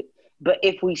exhausted, but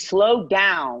if we slow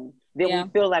down, then we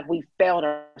feel like we failed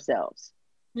ourselves.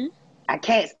 Mm-hmm. I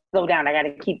can't slow down. I got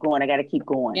to keep going.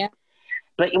 Yeah.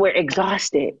 But we're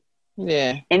exhausted.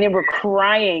 Yeah. And then we're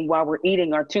crying while we're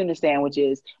eating our tuna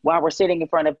sandwiches, while we're sitting in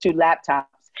front of 2 laptops,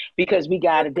 because we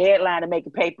got a deadline to make a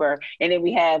paper. And then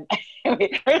we have, we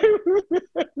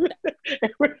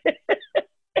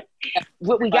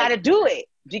got to do it,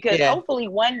 because hopefully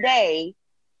one day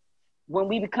when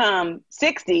we become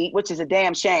 60, which is a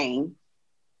damn shame,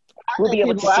 we'll be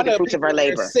able to see the fruits of our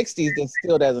labor. 60s that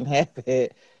still doesn't have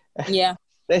it. Yeah.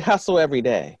 They hustle every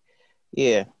day.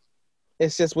 Yeah.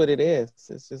 It's just what it is.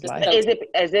 It's just like. Is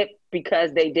it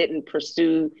because they didn't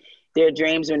pursue their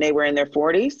dreams when they were in their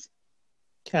 40s?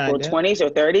 Kinda. Or 20s or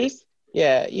 30s?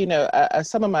 Yeah. You know,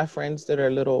 some of my friends that are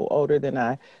a little older than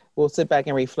I will sit back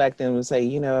and reflect and will say,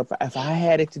 you know, if I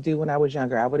had it to do when I was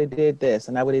younger, I would have did this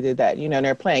and I would have did that. You know, and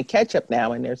they're playing catch up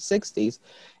now in their 60s.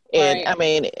 And I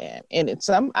mean,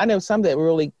 and I know some that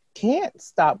really can't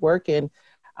stop working,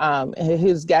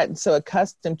 who's gotten so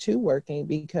accustomed to working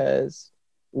because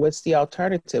what's the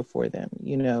alternative for them?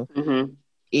 You know,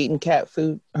 eating cat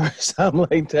food or something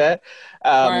like that.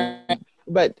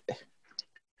 But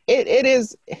it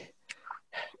is,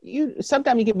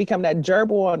 sometimes you can become that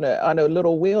gerbil on a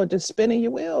little wheel, just spinning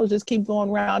your wheels, just keep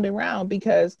going round and round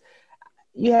because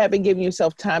you haven't given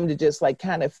yourself time to just like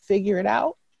kind of figure it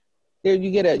out. There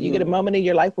you get a moment in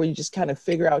your life where you just kind of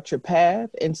figure out your path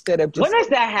instead of just. When does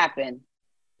that happen?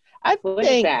 I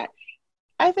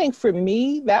think for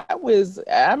me,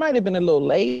 I might have been a little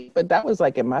late, but that was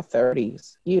like in my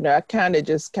 30s. You know, I kind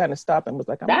of stopped and was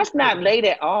like, that's not late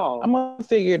at all. I'm going to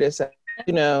figure this out,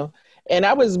 you know. And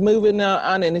I was moving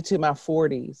on into my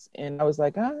 40s and I was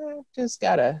like, I just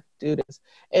got to do this.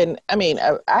 And I mean,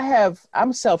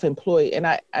 I'm self-employed, and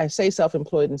I say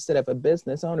self-employed instead of a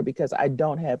business owner because I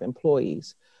don't have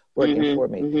employees working for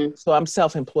me. So I'm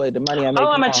self-employed. The money I make.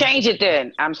 I'm going to change it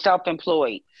then. I'm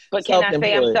self-employed. But can I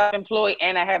say I'm self-employed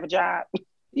and I have a job?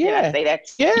 Yeah. Can I say that?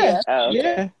 Yeah. Oh,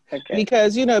 yeah. Okay.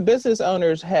 Because, you know, business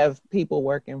owners have people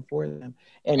working for them.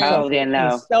 And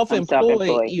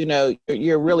self-employed, you know,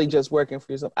 you're really just working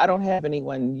for yourself. I don't have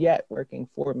anyone yet working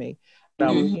for me.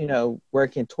 I'm, you know,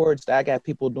 working towards that. I got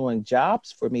people doing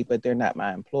jobs for me, but they're not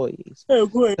my employees. So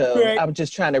I'm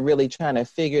just trying to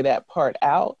figure that part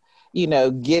out. You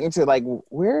know, getting to like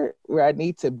where I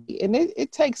need to be. And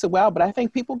it takes a while, but I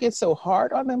think people get so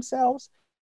hard on themselves.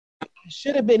 I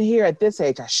should have been here at this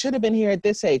age. I should have been here at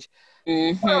this age.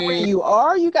 Where you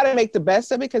are, you got to make the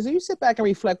best of it. Because if you sit back and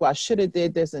reflect, well, I should have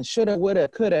did this and should have, would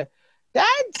have, could have.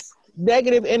 That's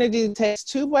negative energy. It takes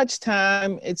too much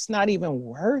time. It's not even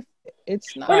worth it.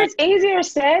 It's not. But it's easier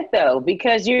said though,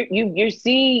 because you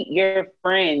see your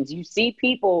friends, you see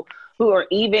people who are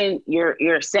even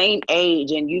your same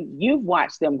age, and you've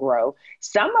watched them grow.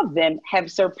 Some of them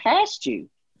have surpassed you.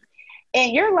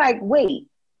 And you're like, wait,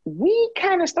 we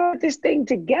kind of started this thing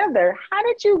together. How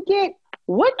did you get,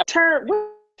 what turn,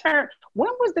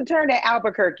 when was the turn at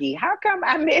Albuquerque? How come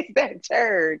I missed that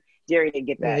turn? Jerry didn't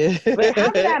get that. But how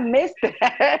did I miss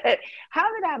that?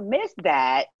 How did I miss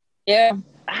that? Yeah.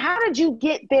 How did you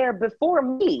get there before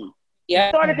me? Yeah. We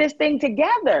started this thing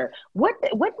together. What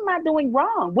am I doing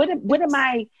wrong? What am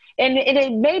I? And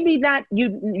it maybe not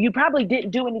you probably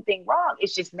didn't do anything wrong.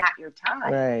 It's just not your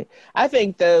time. Right. I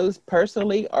think those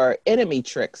personally are enemy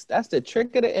tricks. That's the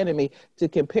trick of the enemy, to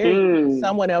compare you to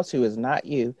someone else who is not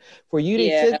you. For you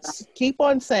to keep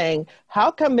on saying,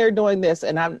 how come they're doing this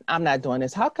and I'm not doing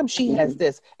this? How come she has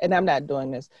this and I'm not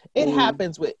doing this? It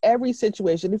happens with every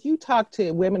situation. If you talk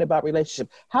to women about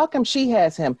relationship, how come she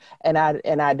has him and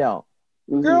I don't?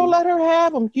 Girl, let her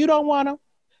have him. You don't want him.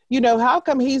 You know, how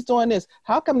come he's doing this?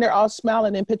 How come they're all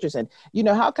smiling in pictures? And, you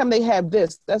know, how come they have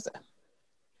this? That's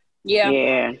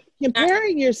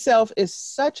comparing yourself is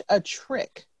such a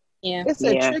trick. Yeah. It's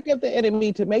a trick of the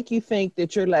enemy to make you think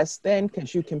that you're less than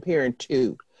because you're comparing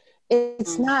to.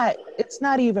 It's not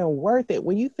even worth it.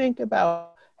 When you think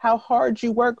about how hard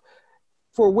you work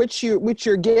for which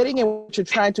you're getting and what you're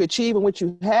trying to achieve and what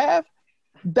you have,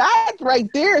 that right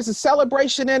there is a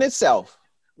celebration in itself.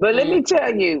 But let me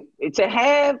tell you, to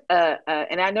have,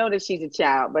 and I know that she's a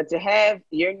child, but to have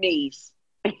your niece,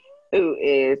 who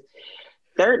is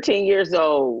 13 years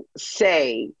old,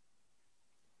 say,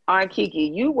 Aunt Kiki,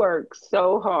 you work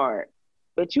so hard,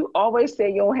 but you always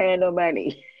say you don't have no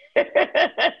money.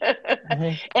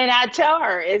 And I tell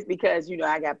her it's because, you know,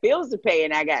 I got bills to pay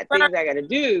and I got things I got to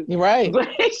do. You're right. But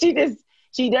she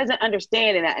doesn't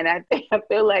understand. And I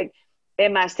feel like,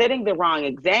 am I setting the wrong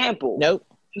example? Nope.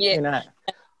 Yeah. You're not.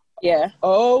 Yeah.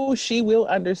 Oh, she will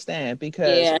understand,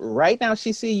 because right now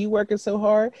she see you working so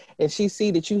hard and she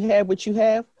see that you have what you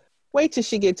have. Wait till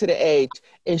she get to the age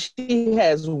and she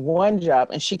has one job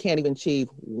and she can't even achieve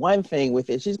one thing with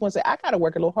it. She's going to say, I got to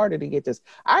work a little harder to get this.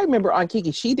 I remember on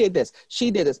Kiki, she did this.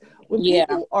 She did this. When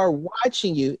people are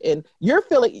watching you and you're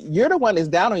feeling, you're the one that's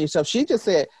down on yourself. She just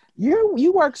said,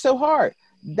 you work so hard.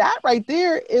 That right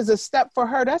there is a step for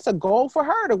her. That's a goal for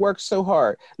her to work so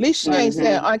hard. At least she ain't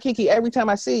saying, Aunt Kiki, every time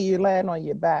I see you, you're laying on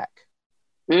your back.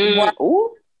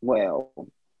 Ooh, well.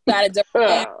 Got a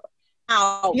different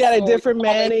you got a different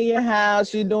man in your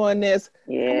house. You're doing this.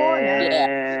 Yeah, come on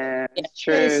now. It's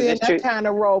true. You ain't seeing That's that true. kind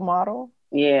of role model.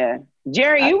 Yeah,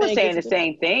 Jerry, you were think saying the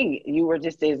same thing. You were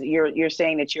just you're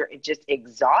saying that you're just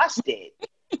exhausted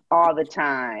all the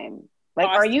time. Like,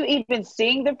 are you even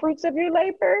seeing the fruits of your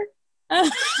labor? I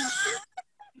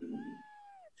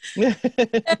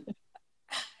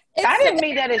didn't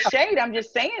mean that as shade. I'm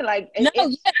just saying, like,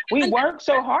 we work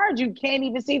so hard, you can't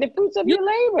even see the fruits of your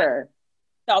labor.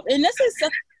 And this is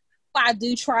something I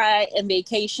do try and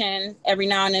vacation every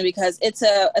now and then, because it's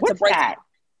a break.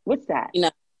 What's that? You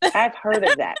know, I've heard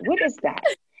of that. What is that?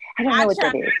 I don't know what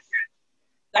that is.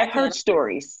 I've heard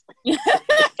stories.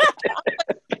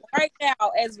 Right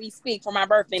now, as we speak, for my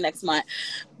birthday next month.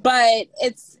 But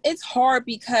it's hard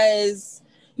because,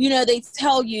 you know, they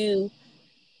tell you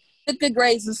get good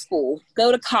grades in school,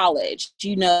 go to college,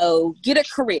 you know, get a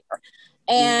career,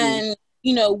 and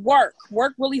you know, work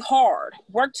really hard,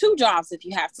 work 2 jobs if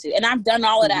you have to. And I've done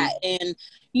all of that, and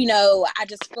you know, I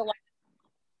just feel like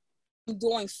I'm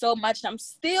doing so much, I'm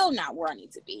still not where I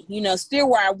need to be, you know, still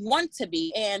where I want to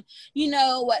be. And you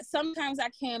know what, sometimes I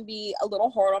can be a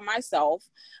little hard on myself,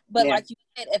 but like you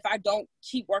said, if I don't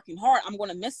keep working hard, I'm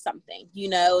going to miss something, you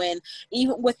know. And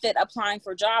even with it, applying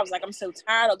for jobs, like, I'm so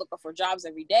tired of looking for jobs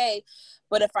every day,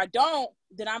 but if I don't,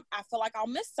 then I feel like I'll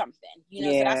miss something, you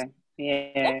know. So that's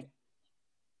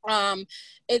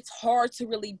it's hard to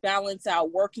really balance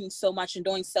out working so much and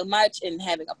doing so much and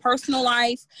having a personal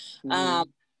life,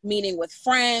 meeting with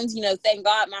friends. You know, thank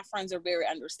God my friends are very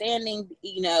understanding.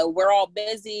 You know, we're all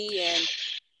busy and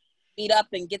meet up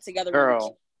and get together.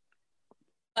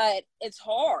 But it's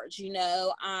hard, you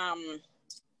know.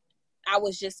 I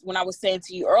was just, when I was saying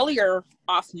to you earlier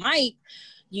off mic,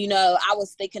 you know, I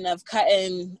was thinking of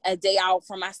cutting a day out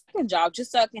from my second job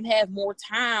just so I can have more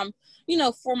time, you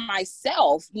know, for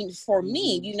myself, you know, for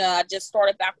me. You know, I just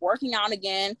started back working out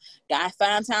again. Gotta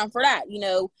find time for that, you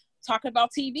know, talking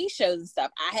about TV shows and stuff.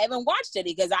 I haven't watched it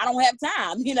because I don't have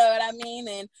time, you know what I mean?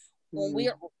 And when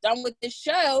we're done with this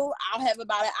show, I'll have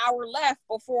about an hour left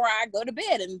before I go to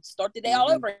bed and start the day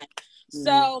all over again.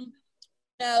 So,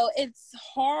 you know, it's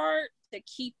hard to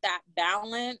keep that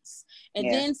balance.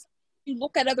 And then you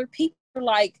look at other people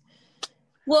like,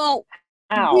 well,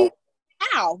 how? You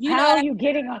how are you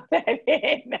getting on that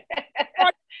end?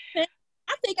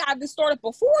 I think I've been started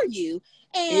before you.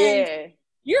 And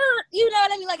you're, you know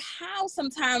what I mean? Like, how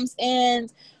sometimes,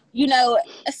 and you know,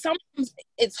 sometimes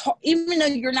it's even though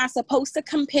you're not supposed to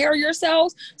compare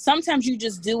yourselves, sometimes you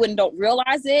just do and don't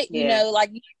realize it, you know, like,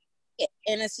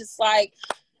 and it's just like,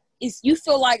 you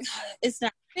feel like it's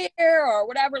not fair or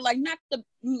whatever, like, not to,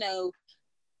 you know,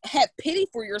 have pity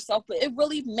for yourself, but it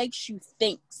really makes you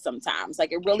think sometimes,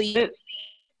 like, it really.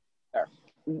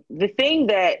 The thing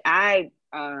that I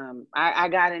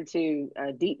got into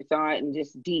deep thought and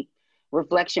just deep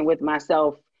reflection with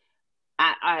myself,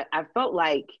 I felt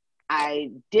like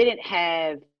I didn't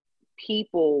have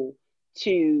people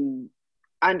to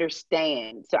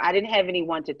understand. So I didn't have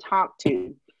anyone to talk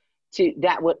to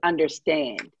that would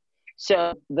understand.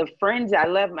 So the friends I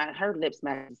love, her lips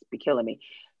might be killing me.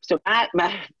 So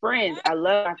my friends, I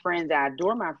love my friends, I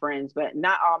adore my friends, but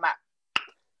not all my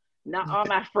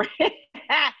friends,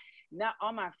 not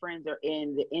all my friends are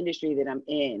in the industry that I'm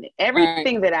in.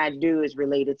 Everything that I do is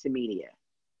related to media.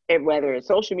 Whether it's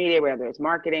social media, whether it's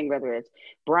marketing, whether it's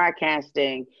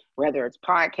broadcasting, whether it's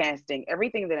podcasting,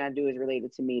 everything that I do is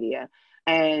related to media.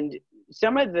 And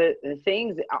some of the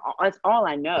things, that's all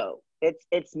I know.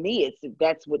 It's me. It's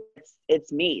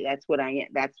me. That's what I am.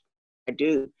 That's what I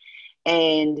do.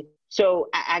 And so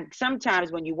I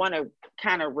sometimes when you want to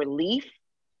kind of relief,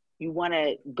 you want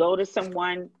to go to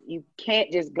someone, you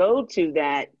can't just go to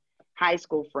that high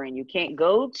school friend.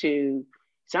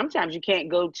 Sometimes you can't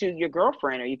go to your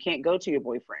girlfriend or you can't go to your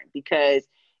boyfriend because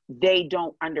they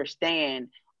don't understand,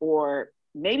 or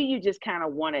maybe you just kind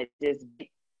of want to just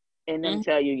and them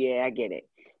tell you, yeah, I get it.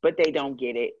 but they don't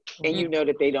get it. And you know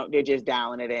that they're just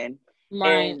dialing it in.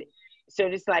 Right. And so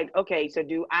it's like, okay, so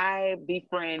do I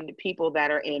befriend people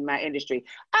that are in my industry?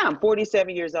 I'm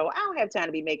 47 years old. I don't have time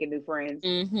to be making new friends.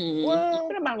 Well,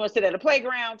 But I'm not going to sit at a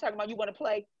playground talking about you want to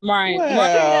play. Right. You know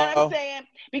what I'm saying?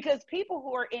 Because people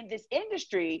who are in this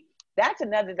industry, that's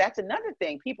another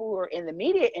thing. People who are in the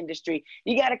media industry,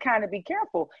 you got to kind of be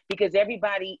careful because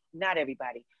not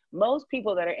everybody, most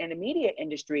people that are in the media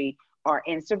industry are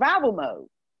in survival mode.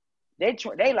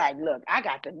 They like, look, I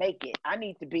got to make it. I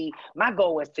need to be, my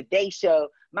goal is Today Show.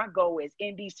 My goal is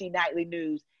NBC Nightly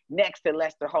News next to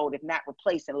Lester Holt, if not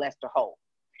replacing Lester Holt.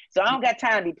 So I don't got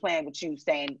time to be playing with you,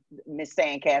 Miss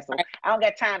Sandcastle. I don't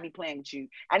got time to be playing with you.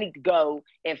 I need to go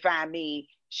and find me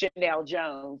Chanel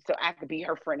Jones so I could be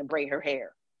her friend and braid her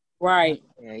hair. Right.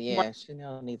 Yeah.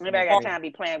 Chanel needs. Maybe I got time to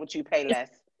be playing with you, pay less.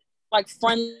 Like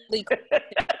friendly.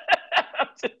 I'm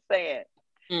just saying.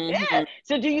 Yeah.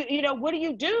 So what do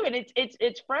you do? And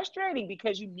it's frustrating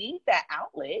because you need that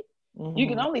outlet. You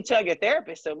can only tell your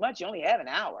therapist so much. You only have an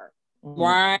hour.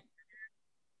 Right.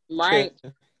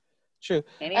 True.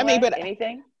 Anyway, I mean, but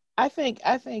anything? I think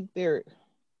there,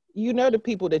 the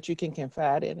people that you can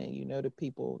confide in, and the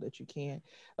people that you can't.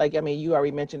 Like, I mean, you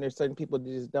already mentioned there's certain people that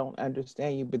just don't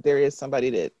understand you, but there is somebody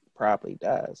that probably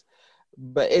does.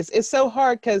 But it's so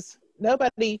hard because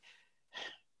nobody,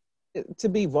 to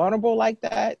be vulnerable like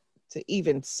that, to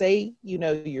even say,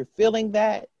 you're feeling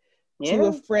that to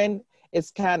a friend,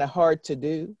 it's kind of hard to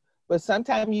do. But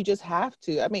sometimes you just have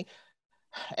to. I mean,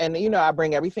 and I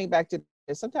bring everything back to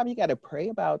this. Sometimes you got to pray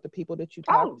about the people that you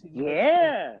talk to.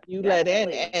 Yeah. You let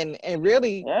in and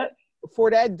really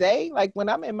for that day, like when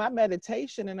I'm in my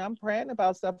meditation and I'm praying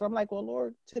about stuff, I'm like, well,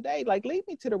 Lord, today, like lead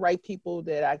me to the right people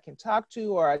that I can talk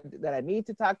to or that I need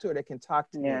to talk to or that can talk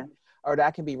to me or that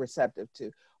I can be receptive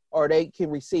to. Or they can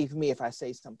receive me if I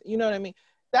say something. You know what I mean?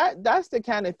 That's the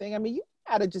kind of thing. I mean, you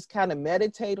gotta just kind of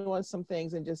meditate on some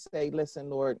things and just say, listen,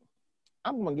 Lord,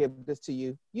 I'm gonna give this to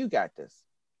you. You got this.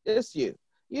 It's you.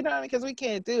 You know what I mean? Because we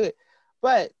can't do it.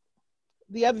 But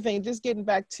the other thing, just getting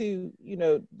back to,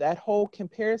 that whole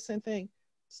comparison thing,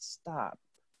 stop.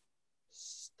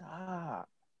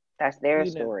 That's their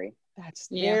story. That's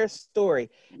their story.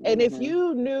 And if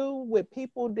you knew what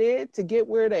people did to get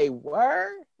where they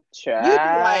were, you'd be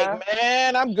like,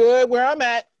 man, I'm good where I'm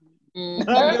at. I'm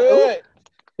good.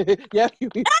 Yeah, you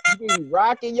be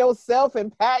rocking yourself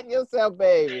and patting yourself,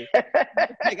 baby.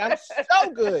 Like, I'm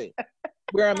so good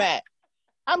where I'm at.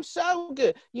 I'm so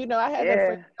good. I had a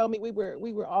friend tell me we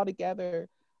were all together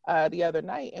the other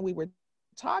night and we were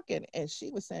talking and she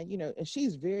was saying, and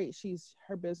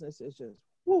her business is just,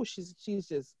 she's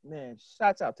just, man,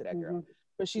 shouts out to that girl.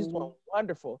 But she's doing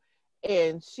wonderful.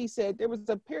 And she said there was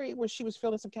a period where she was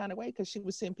feeling some kind of way because she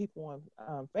was seeing people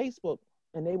on Facebook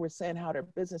and they were saying how their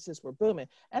businesses were booming.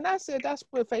 And I said, that's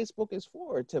what Facebook is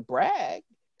for, to brag.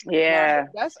 Yeah.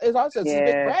 It's also a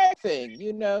big brag thing,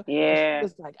 Yeah. It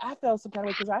was like, I felt some kind of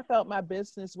way because I felt my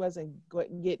business wasn't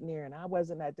getting there and I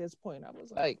wasn't at this point. I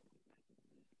was like,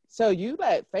 so you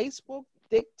let Facebook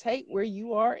dictate where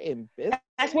you are in business?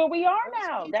 That's where we are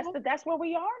now. That's where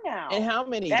we are now. And how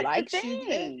many likes you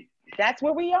get? That's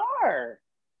where we are.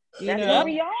 Where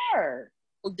we are.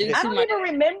 I don't even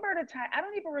remember the time. I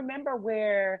don't even remember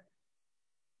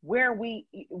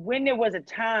when there was a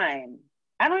time.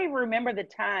 I don't even remember the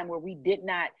time where we did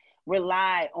not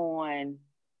rely on.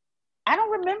 I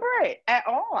don't remember it at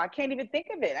all. I can't even think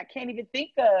of it. I can't even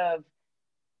think of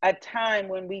a time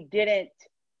when we didn't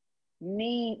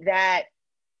need that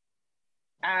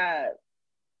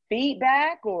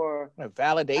feedback or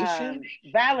validation.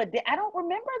 I don't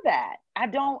remember that. I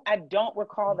don't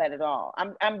recall that at all.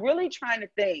 I'm really trying to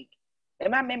think,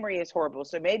 and my memory is horrible.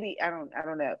 So maybe I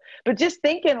don't know. But just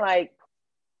thinking, like,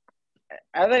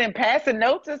 other than passing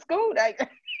notes at school, like,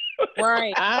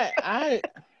 right. I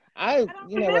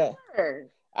you know what?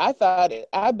 I thought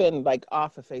I've been like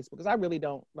off of Facebook because I really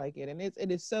don't like it, and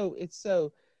it's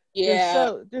so.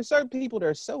 Yeah. There's certain people that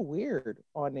are so weird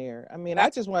on there. I mean, I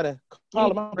just want to call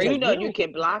them out. You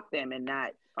can block them and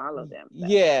not follow them. So.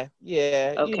 Yeah.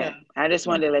 Okay. I just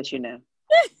wanted to let you know.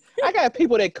 I got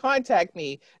people that contact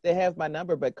me that have my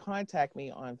number, but contact me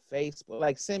on Facebook,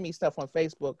 like send me stuff on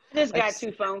Facebook. I just got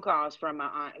 2 phone calls from my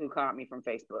aunt who called me from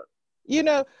Facebook.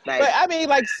 But I mean,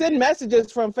 like, send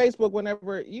messages from Facebook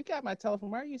whenever you got my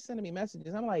telephone. Why are you sending me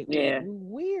messages? I'm like,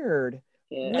 weird.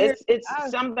 Yeah, it's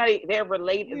somebody they're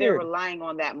related. They're relying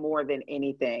on that more than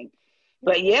anything.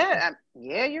 But you're right.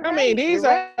 I mean, these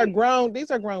are grown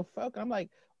folk. I'm like,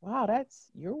 wow,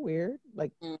 you're weird.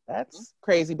 Like, Mm-hmm. that's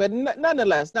crazy. But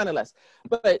nonetheless.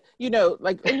 But,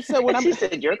 like, and so when she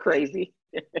said, you're crazy.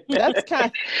 That's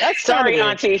sorry, kind of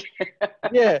Auntie.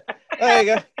 Yeah.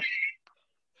 Like,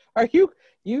 are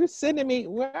you sending me?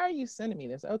 Why are you sending me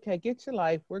this? Okay, get your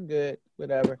life. We're good.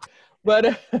 Whatever.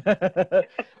 But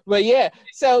but yeah.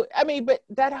 So I mean, but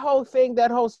that whole thing,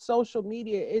 that whole social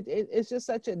media, it's just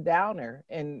such a downer.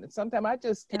 And sometimes I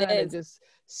just kind of just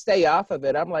stay off of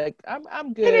it. I'm like,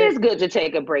 I'm good. It is good to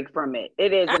take a break from it.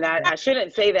 It is, and I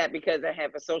shouldn't say that because I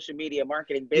have a social media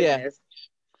marketing business.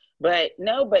 Yeah.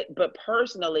 But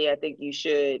personally, I think you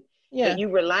should. Yeah. But you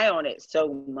rely on it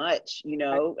so much,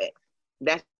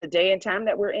 That's the day and time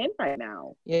that we're in right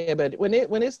now. Yeah, but when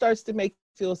it starts to make you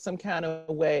feel some kind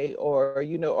of way, or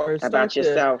or about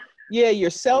yourself.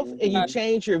 Yourself, mm-hmm. And you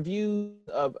change your view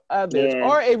of others,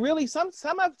 or it really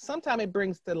sometimes it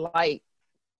brings to light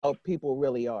how people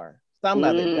really are. Some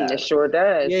of it does. It sure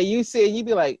does. Yeah, you see it, you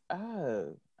be like,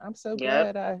 oh, I'm so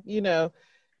glad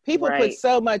people put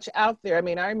so much out there. I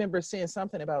mean, I remember seeing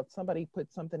something about somebody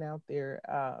put something out there,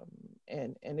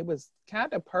 and it was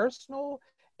kind of personal.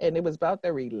 And it was about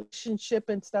their relationship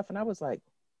and stuff. And I was like,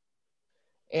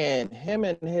 and him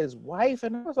and his wife.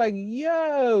 And I was like,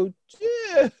 yo,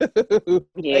 dude.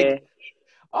 Like,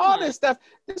 all this stuff,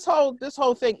 this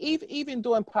whole thing, even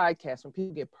doing podcasts, when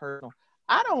people get personal,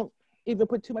 I don't even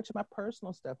put too much of my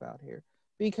personal stuff out here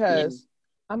because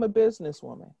I'm a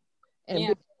businesswoman. And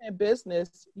being in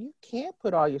business, you can't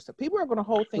put all your stuff. People are going to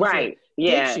hold things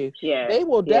against you. Yeah. They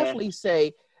will definitely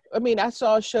say, I mean, I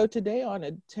saw a show today on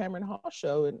a Tamron Hall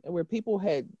show and where people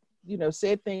had,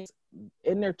 said things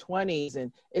in their 20s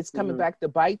and it's coming back to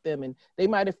bite them. And they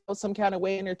might have felt some kind of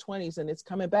way in their 20s and it's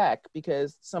coming back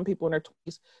because some people in their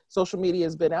 20s, social media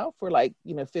has been out for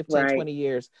 15, 20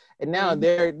 years. And now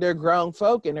they're grown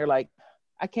folk and they're like,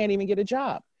 I can't even get a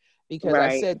job because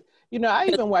I said, I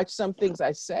even watch some things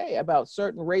I say about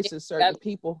certain races, certain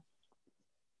people.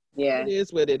 Yeah. It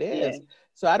is what it is. Yeah.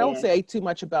 So I don't say too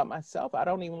much about myself. I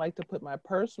don't even like to put my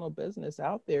personal business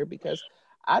out there because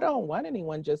I don't want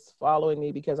anyone just following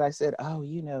me because I said, oh,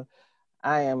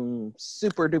 I am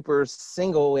super duper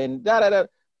single and da da da.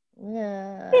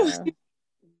 Yeah.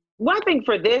 One thing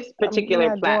for this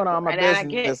particular platform, and I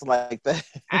get like that.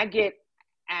 I get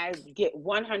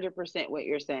 100% what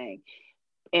you're saying.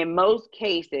 In most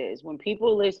cases, when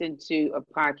people listen to a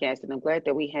podcast, and I'm glad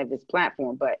that we have this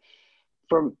platform, but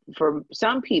for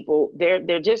some people,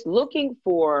 they're just looking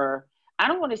for, I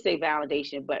don't want to say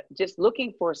validation, but just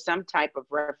looking for some type of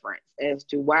reference as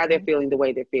to why they're feeling the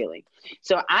way they're feeling.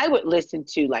 So I would listen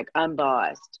to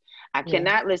Unbossed. I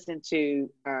cannot listen to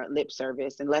Lip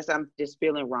Service unless I'm just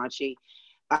feeling raunchy.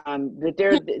 But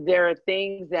there are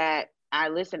things that I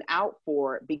listen out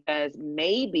for because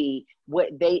maybe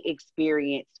what they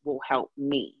experience will help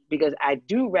me because I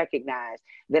do recognize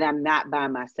that I'm not by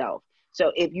myself.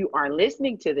 So if you are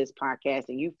listening to this podcast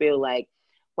and you feel like,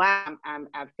 wow, I'm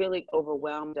feeling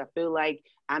overwhelmed. I feel like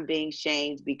I'm being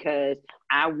shamed because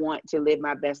I want to live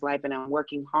my best life and I'm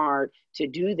working hard to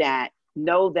do that.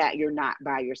 Know that you're not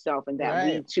by yourself and that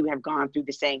we too have gone through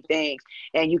the same things.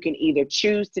 And you can either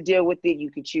choose to deal with it.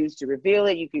 You can choose to reveal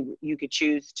it. You could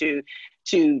choose to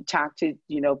talk to,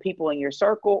 people in your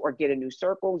circle or get a new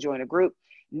circle, join a group.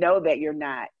 Know that you're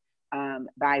not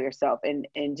by yourself, and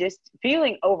just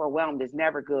feeling overwhelmed is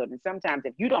never good. And sometimes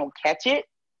if you don't catch it,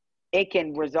 it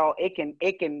can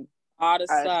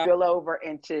spill over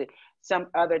into some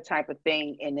other type of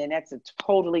thing, and then that's a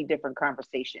totally different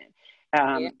conversation.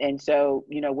 And so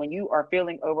when you are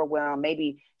feeling overwhelmed,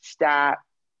 maybe stop,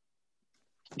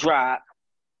 drop,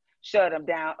 shut them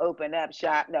down, open up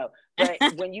shop. No, but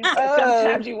when you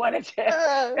sometimes you want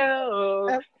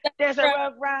to there's a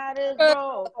rough rider's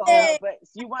roll. But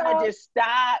you want to just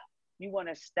stop. You want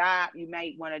to stop. You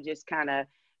might want to just kind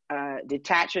of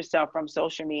detach yourself from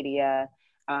social media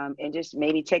and just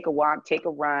maybe take a walk, take a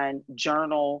run,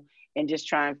 journal, and just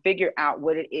try and figure out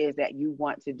what it is that you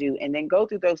want to do, and then go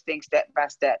through those things step by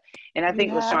step. And I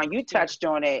think, LaShawn, you touched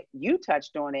on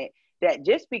it, that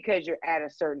just because you're at a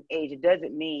certain age, it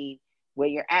doesn't mean when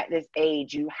you're at this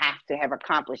age, you have to have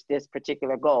accomplished this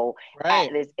particular goal at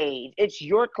this age. It's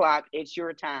your clock. It's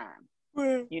your time.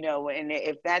 And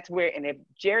if that's where, and if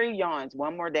Jerry yawns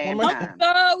one more damn time,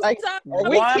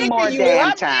 one more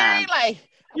damn time.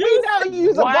 You know you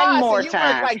use a boss more and you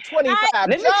time. work 25 Let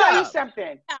me jobs. tell you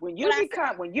something. When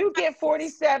you get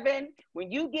 47,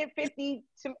 when you get 50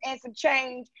 and some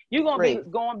change, you're going to be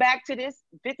going back to this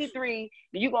 53.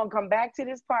 You're going to come back to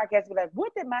this podcast and be like,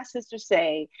 what did my sister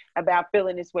say about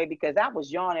feeling this way? Because I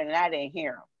was yawning and I didn't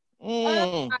hear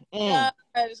him.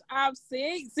 I'm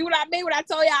sick. See what I mean when I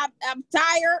told you I'm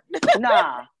tired?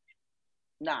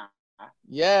 Nah.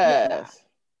 Yes.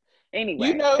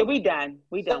 Anyway, so we done.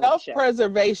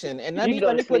 Self-preservation. And let me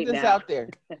put this out there.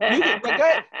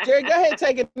 Jerry, go ahead and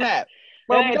take a nap.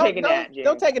 Well,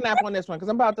 don't take a nap on this one because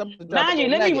I'm about to drop Mind you,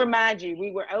 let me remind you,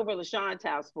 we were over LaShawn's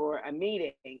house for a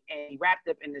meeting and he wrapped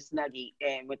up in the Snuggie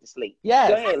and went to sleep. Yes.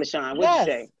 Go ahead, LaShawn. What'd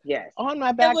you say? Yes. On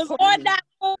my back. It was on that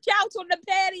couch on the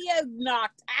patio,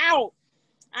 knocked out.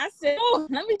 I said, "Oh,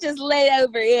 let me just lay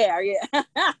over here." Yeah.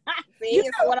 See,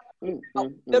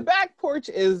 the back porch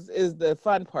is the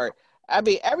fun part. I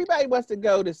mean, everybody wants to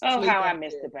go to sleep. Oh, how I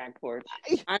missed the back porch.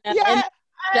 I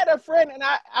had a friend and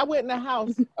I went in the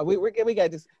house. We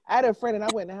got this. I had a friend and I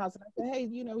went in the house and I said, "Hey,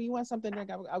 you want something to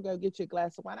drink? I'll go get you a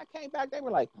glass of wine." I came back. They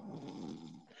were like,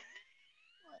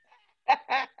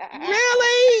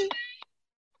 "Really?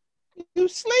 You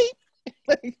sleep?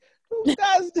 Like, who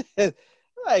does this?"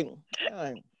 Like,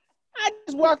 I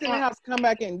just walked in the house, come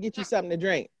back in and get you something to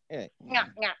drink.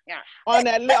 On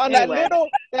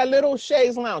that little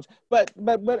chaise lounge. But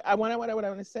what I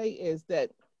want to say is that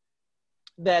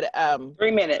 3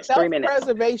 minutes.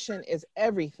 Self-preservation is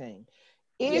everything.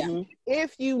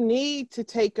 If you need to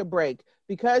take a break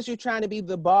because you're trying to be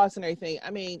the boss and everything, I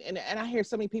mean, and I hear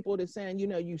so many people that saying,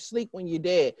 you sleep when you're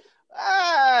dead.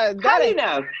 How do you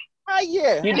know?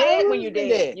 Yeah. You're dead when you're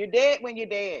dead. You're dead when you're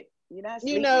dead. You're not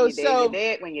sleeping when you're dead. You're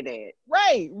dead when you're dead.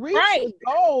 Right. Reach your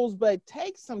goals, but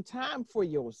take some time for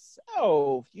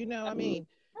yourself. I mean,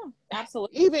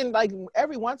 absolutely. Even like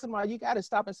every once in a while, you got to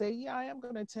stop and say, yeah, I am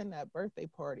going to attend that birthday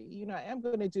party. I am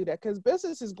going to do that because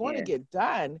business is going to get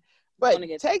done, but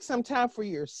take some time for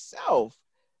yourself.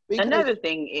 Another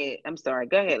thing is, I'm sorry.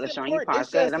 Go ahead, LaShawn. You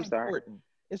pause. Go ahead. I'm sorry.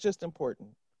 It's just important.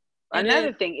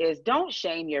 Another thing is, don't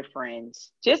shame your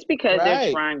friends just because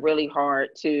they're trying really hard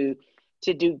to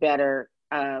do better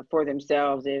for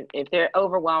themselves. If they're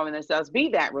overwhelming themselves, be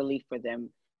that relief for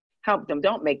them. Help them.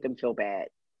 Don't make them feel bad.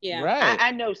 Yeah. Right. I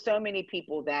know so many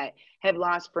people that have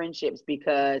lost friendships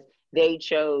because they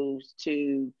chose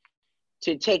to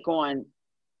take on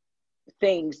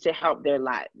things to help their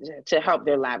lives, to help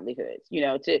their livelihoods.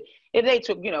 If they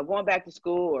took, going back to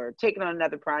school or taking on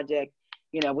another project,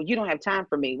 well, you don't have time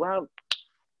for me. Well,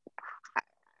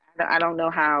 I don't know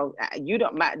how you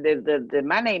don't. My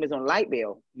name is on light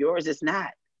bill. Yours is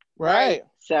not. Right.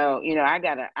 So I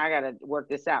gotta work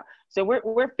this out. So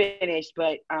we're finished.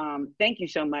 But thank you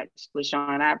so much,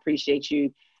 LaShawn. I appreciate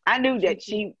you. I knew that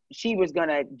she was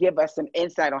gonna give us some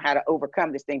insight on how to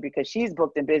overcome this thing because she's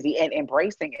booked and busy and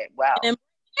embracing it well.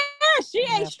 She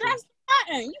ain't stressed out.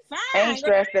 You fine. Ain't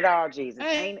stressed at all, Jesus.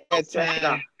 Ain't stressed at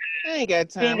all. I ain't got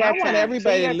time. I want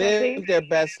everybody to live their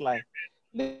best life.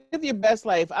 Live your best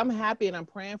life. I'm happy and I'm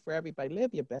praying for everybody.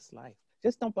 Live your best life.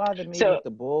 Just don't bother me with the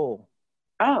bull.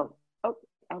 Okay.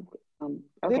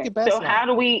 Live your best life. How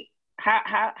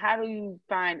do you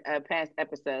find past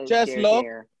episodes? Just look.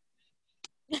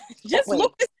 Just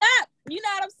look this up. You know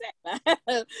what I'm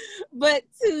saying? But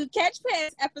to catch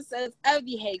past episodes of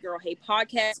the Hey Girl Hey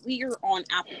podcast, we are on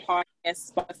Apple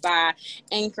Podcasts, Spotify,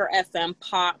 Anchor FM,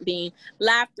 Podbean,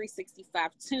 Live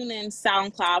 365, TuneIn,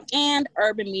 SoundCloud, and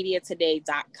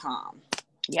UrbanMediaToday.com.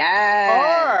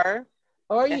 Yeah.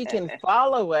 Or you can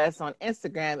follow us on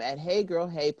Instagram at Hey Girl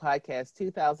Hey Podcast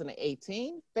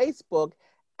 2018, Facebook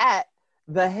at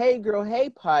the Hey Girl Hey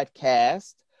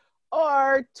Podcast,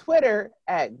 or Twitter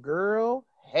at Girl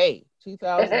Hey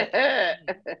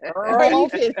 2018. Or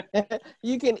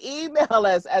you can email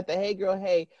us at the Hey Girl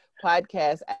Hey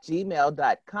Podcast at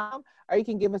gmail.com, or you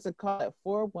can give us a call at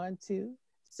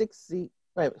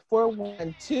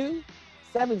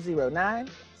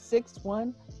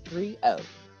 412-709-6130.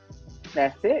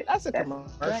 That's it. That's a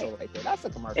commercial right there. That's a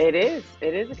commercial. It is.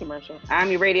 It is a commercial. I'm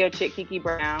your radio chick, Kiki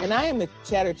Brown. And I am a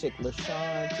chatter chick,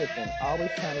 LaShawn Tippin, always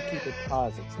trying to keep it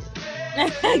positive.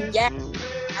 Yeah.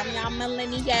 I'm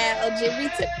millennial,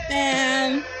 Jerry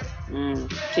Tippin.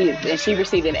 She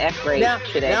received an F grade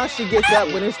today. Now she gets up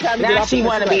when it's time to get up. Now she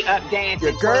want to be up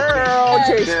dancing. Girl,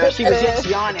 she was just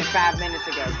yawning 5 minutes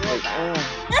ago. Girl, bye.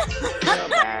 Girl,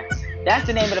 bye. That's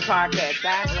the name of the podcast.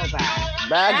 Bye, girl, bye.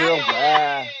 Bye, girl,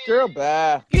 bye. Girl,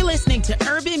 bye. You're listening to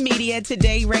Urban Media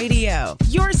Today Radio,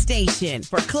 your station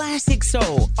for classic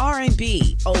soul,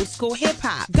 R&B, old school hip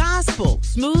hop, gospel,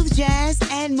 smooth jazz,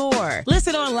 and more.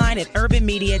 Listen online at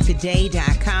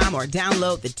urbanmediatoday.com or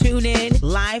download the TuneIn,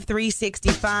 Live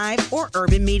 365, or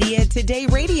Urban Media Today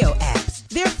Radio apps.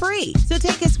 They're free, so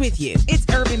take us with you. It's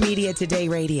Urban Media Today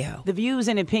Radio. The views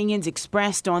and opinions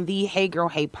expressed on the Hey Girl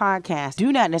Hey podcast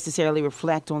do not necessarily necessarily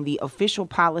reflect on the official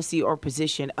policy or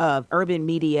position of Urban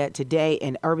Media Today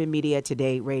and Urban Media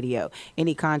Today Radio.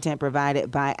 Any content provided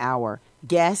by our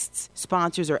guests,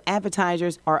 sponsors, or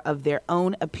advertisers are of their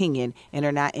own opinion and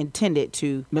are not intended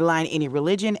to malign any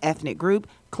religion, ethnic group,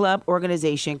 club,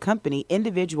 organization, company,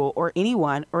 individual, or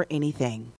anyone or anything.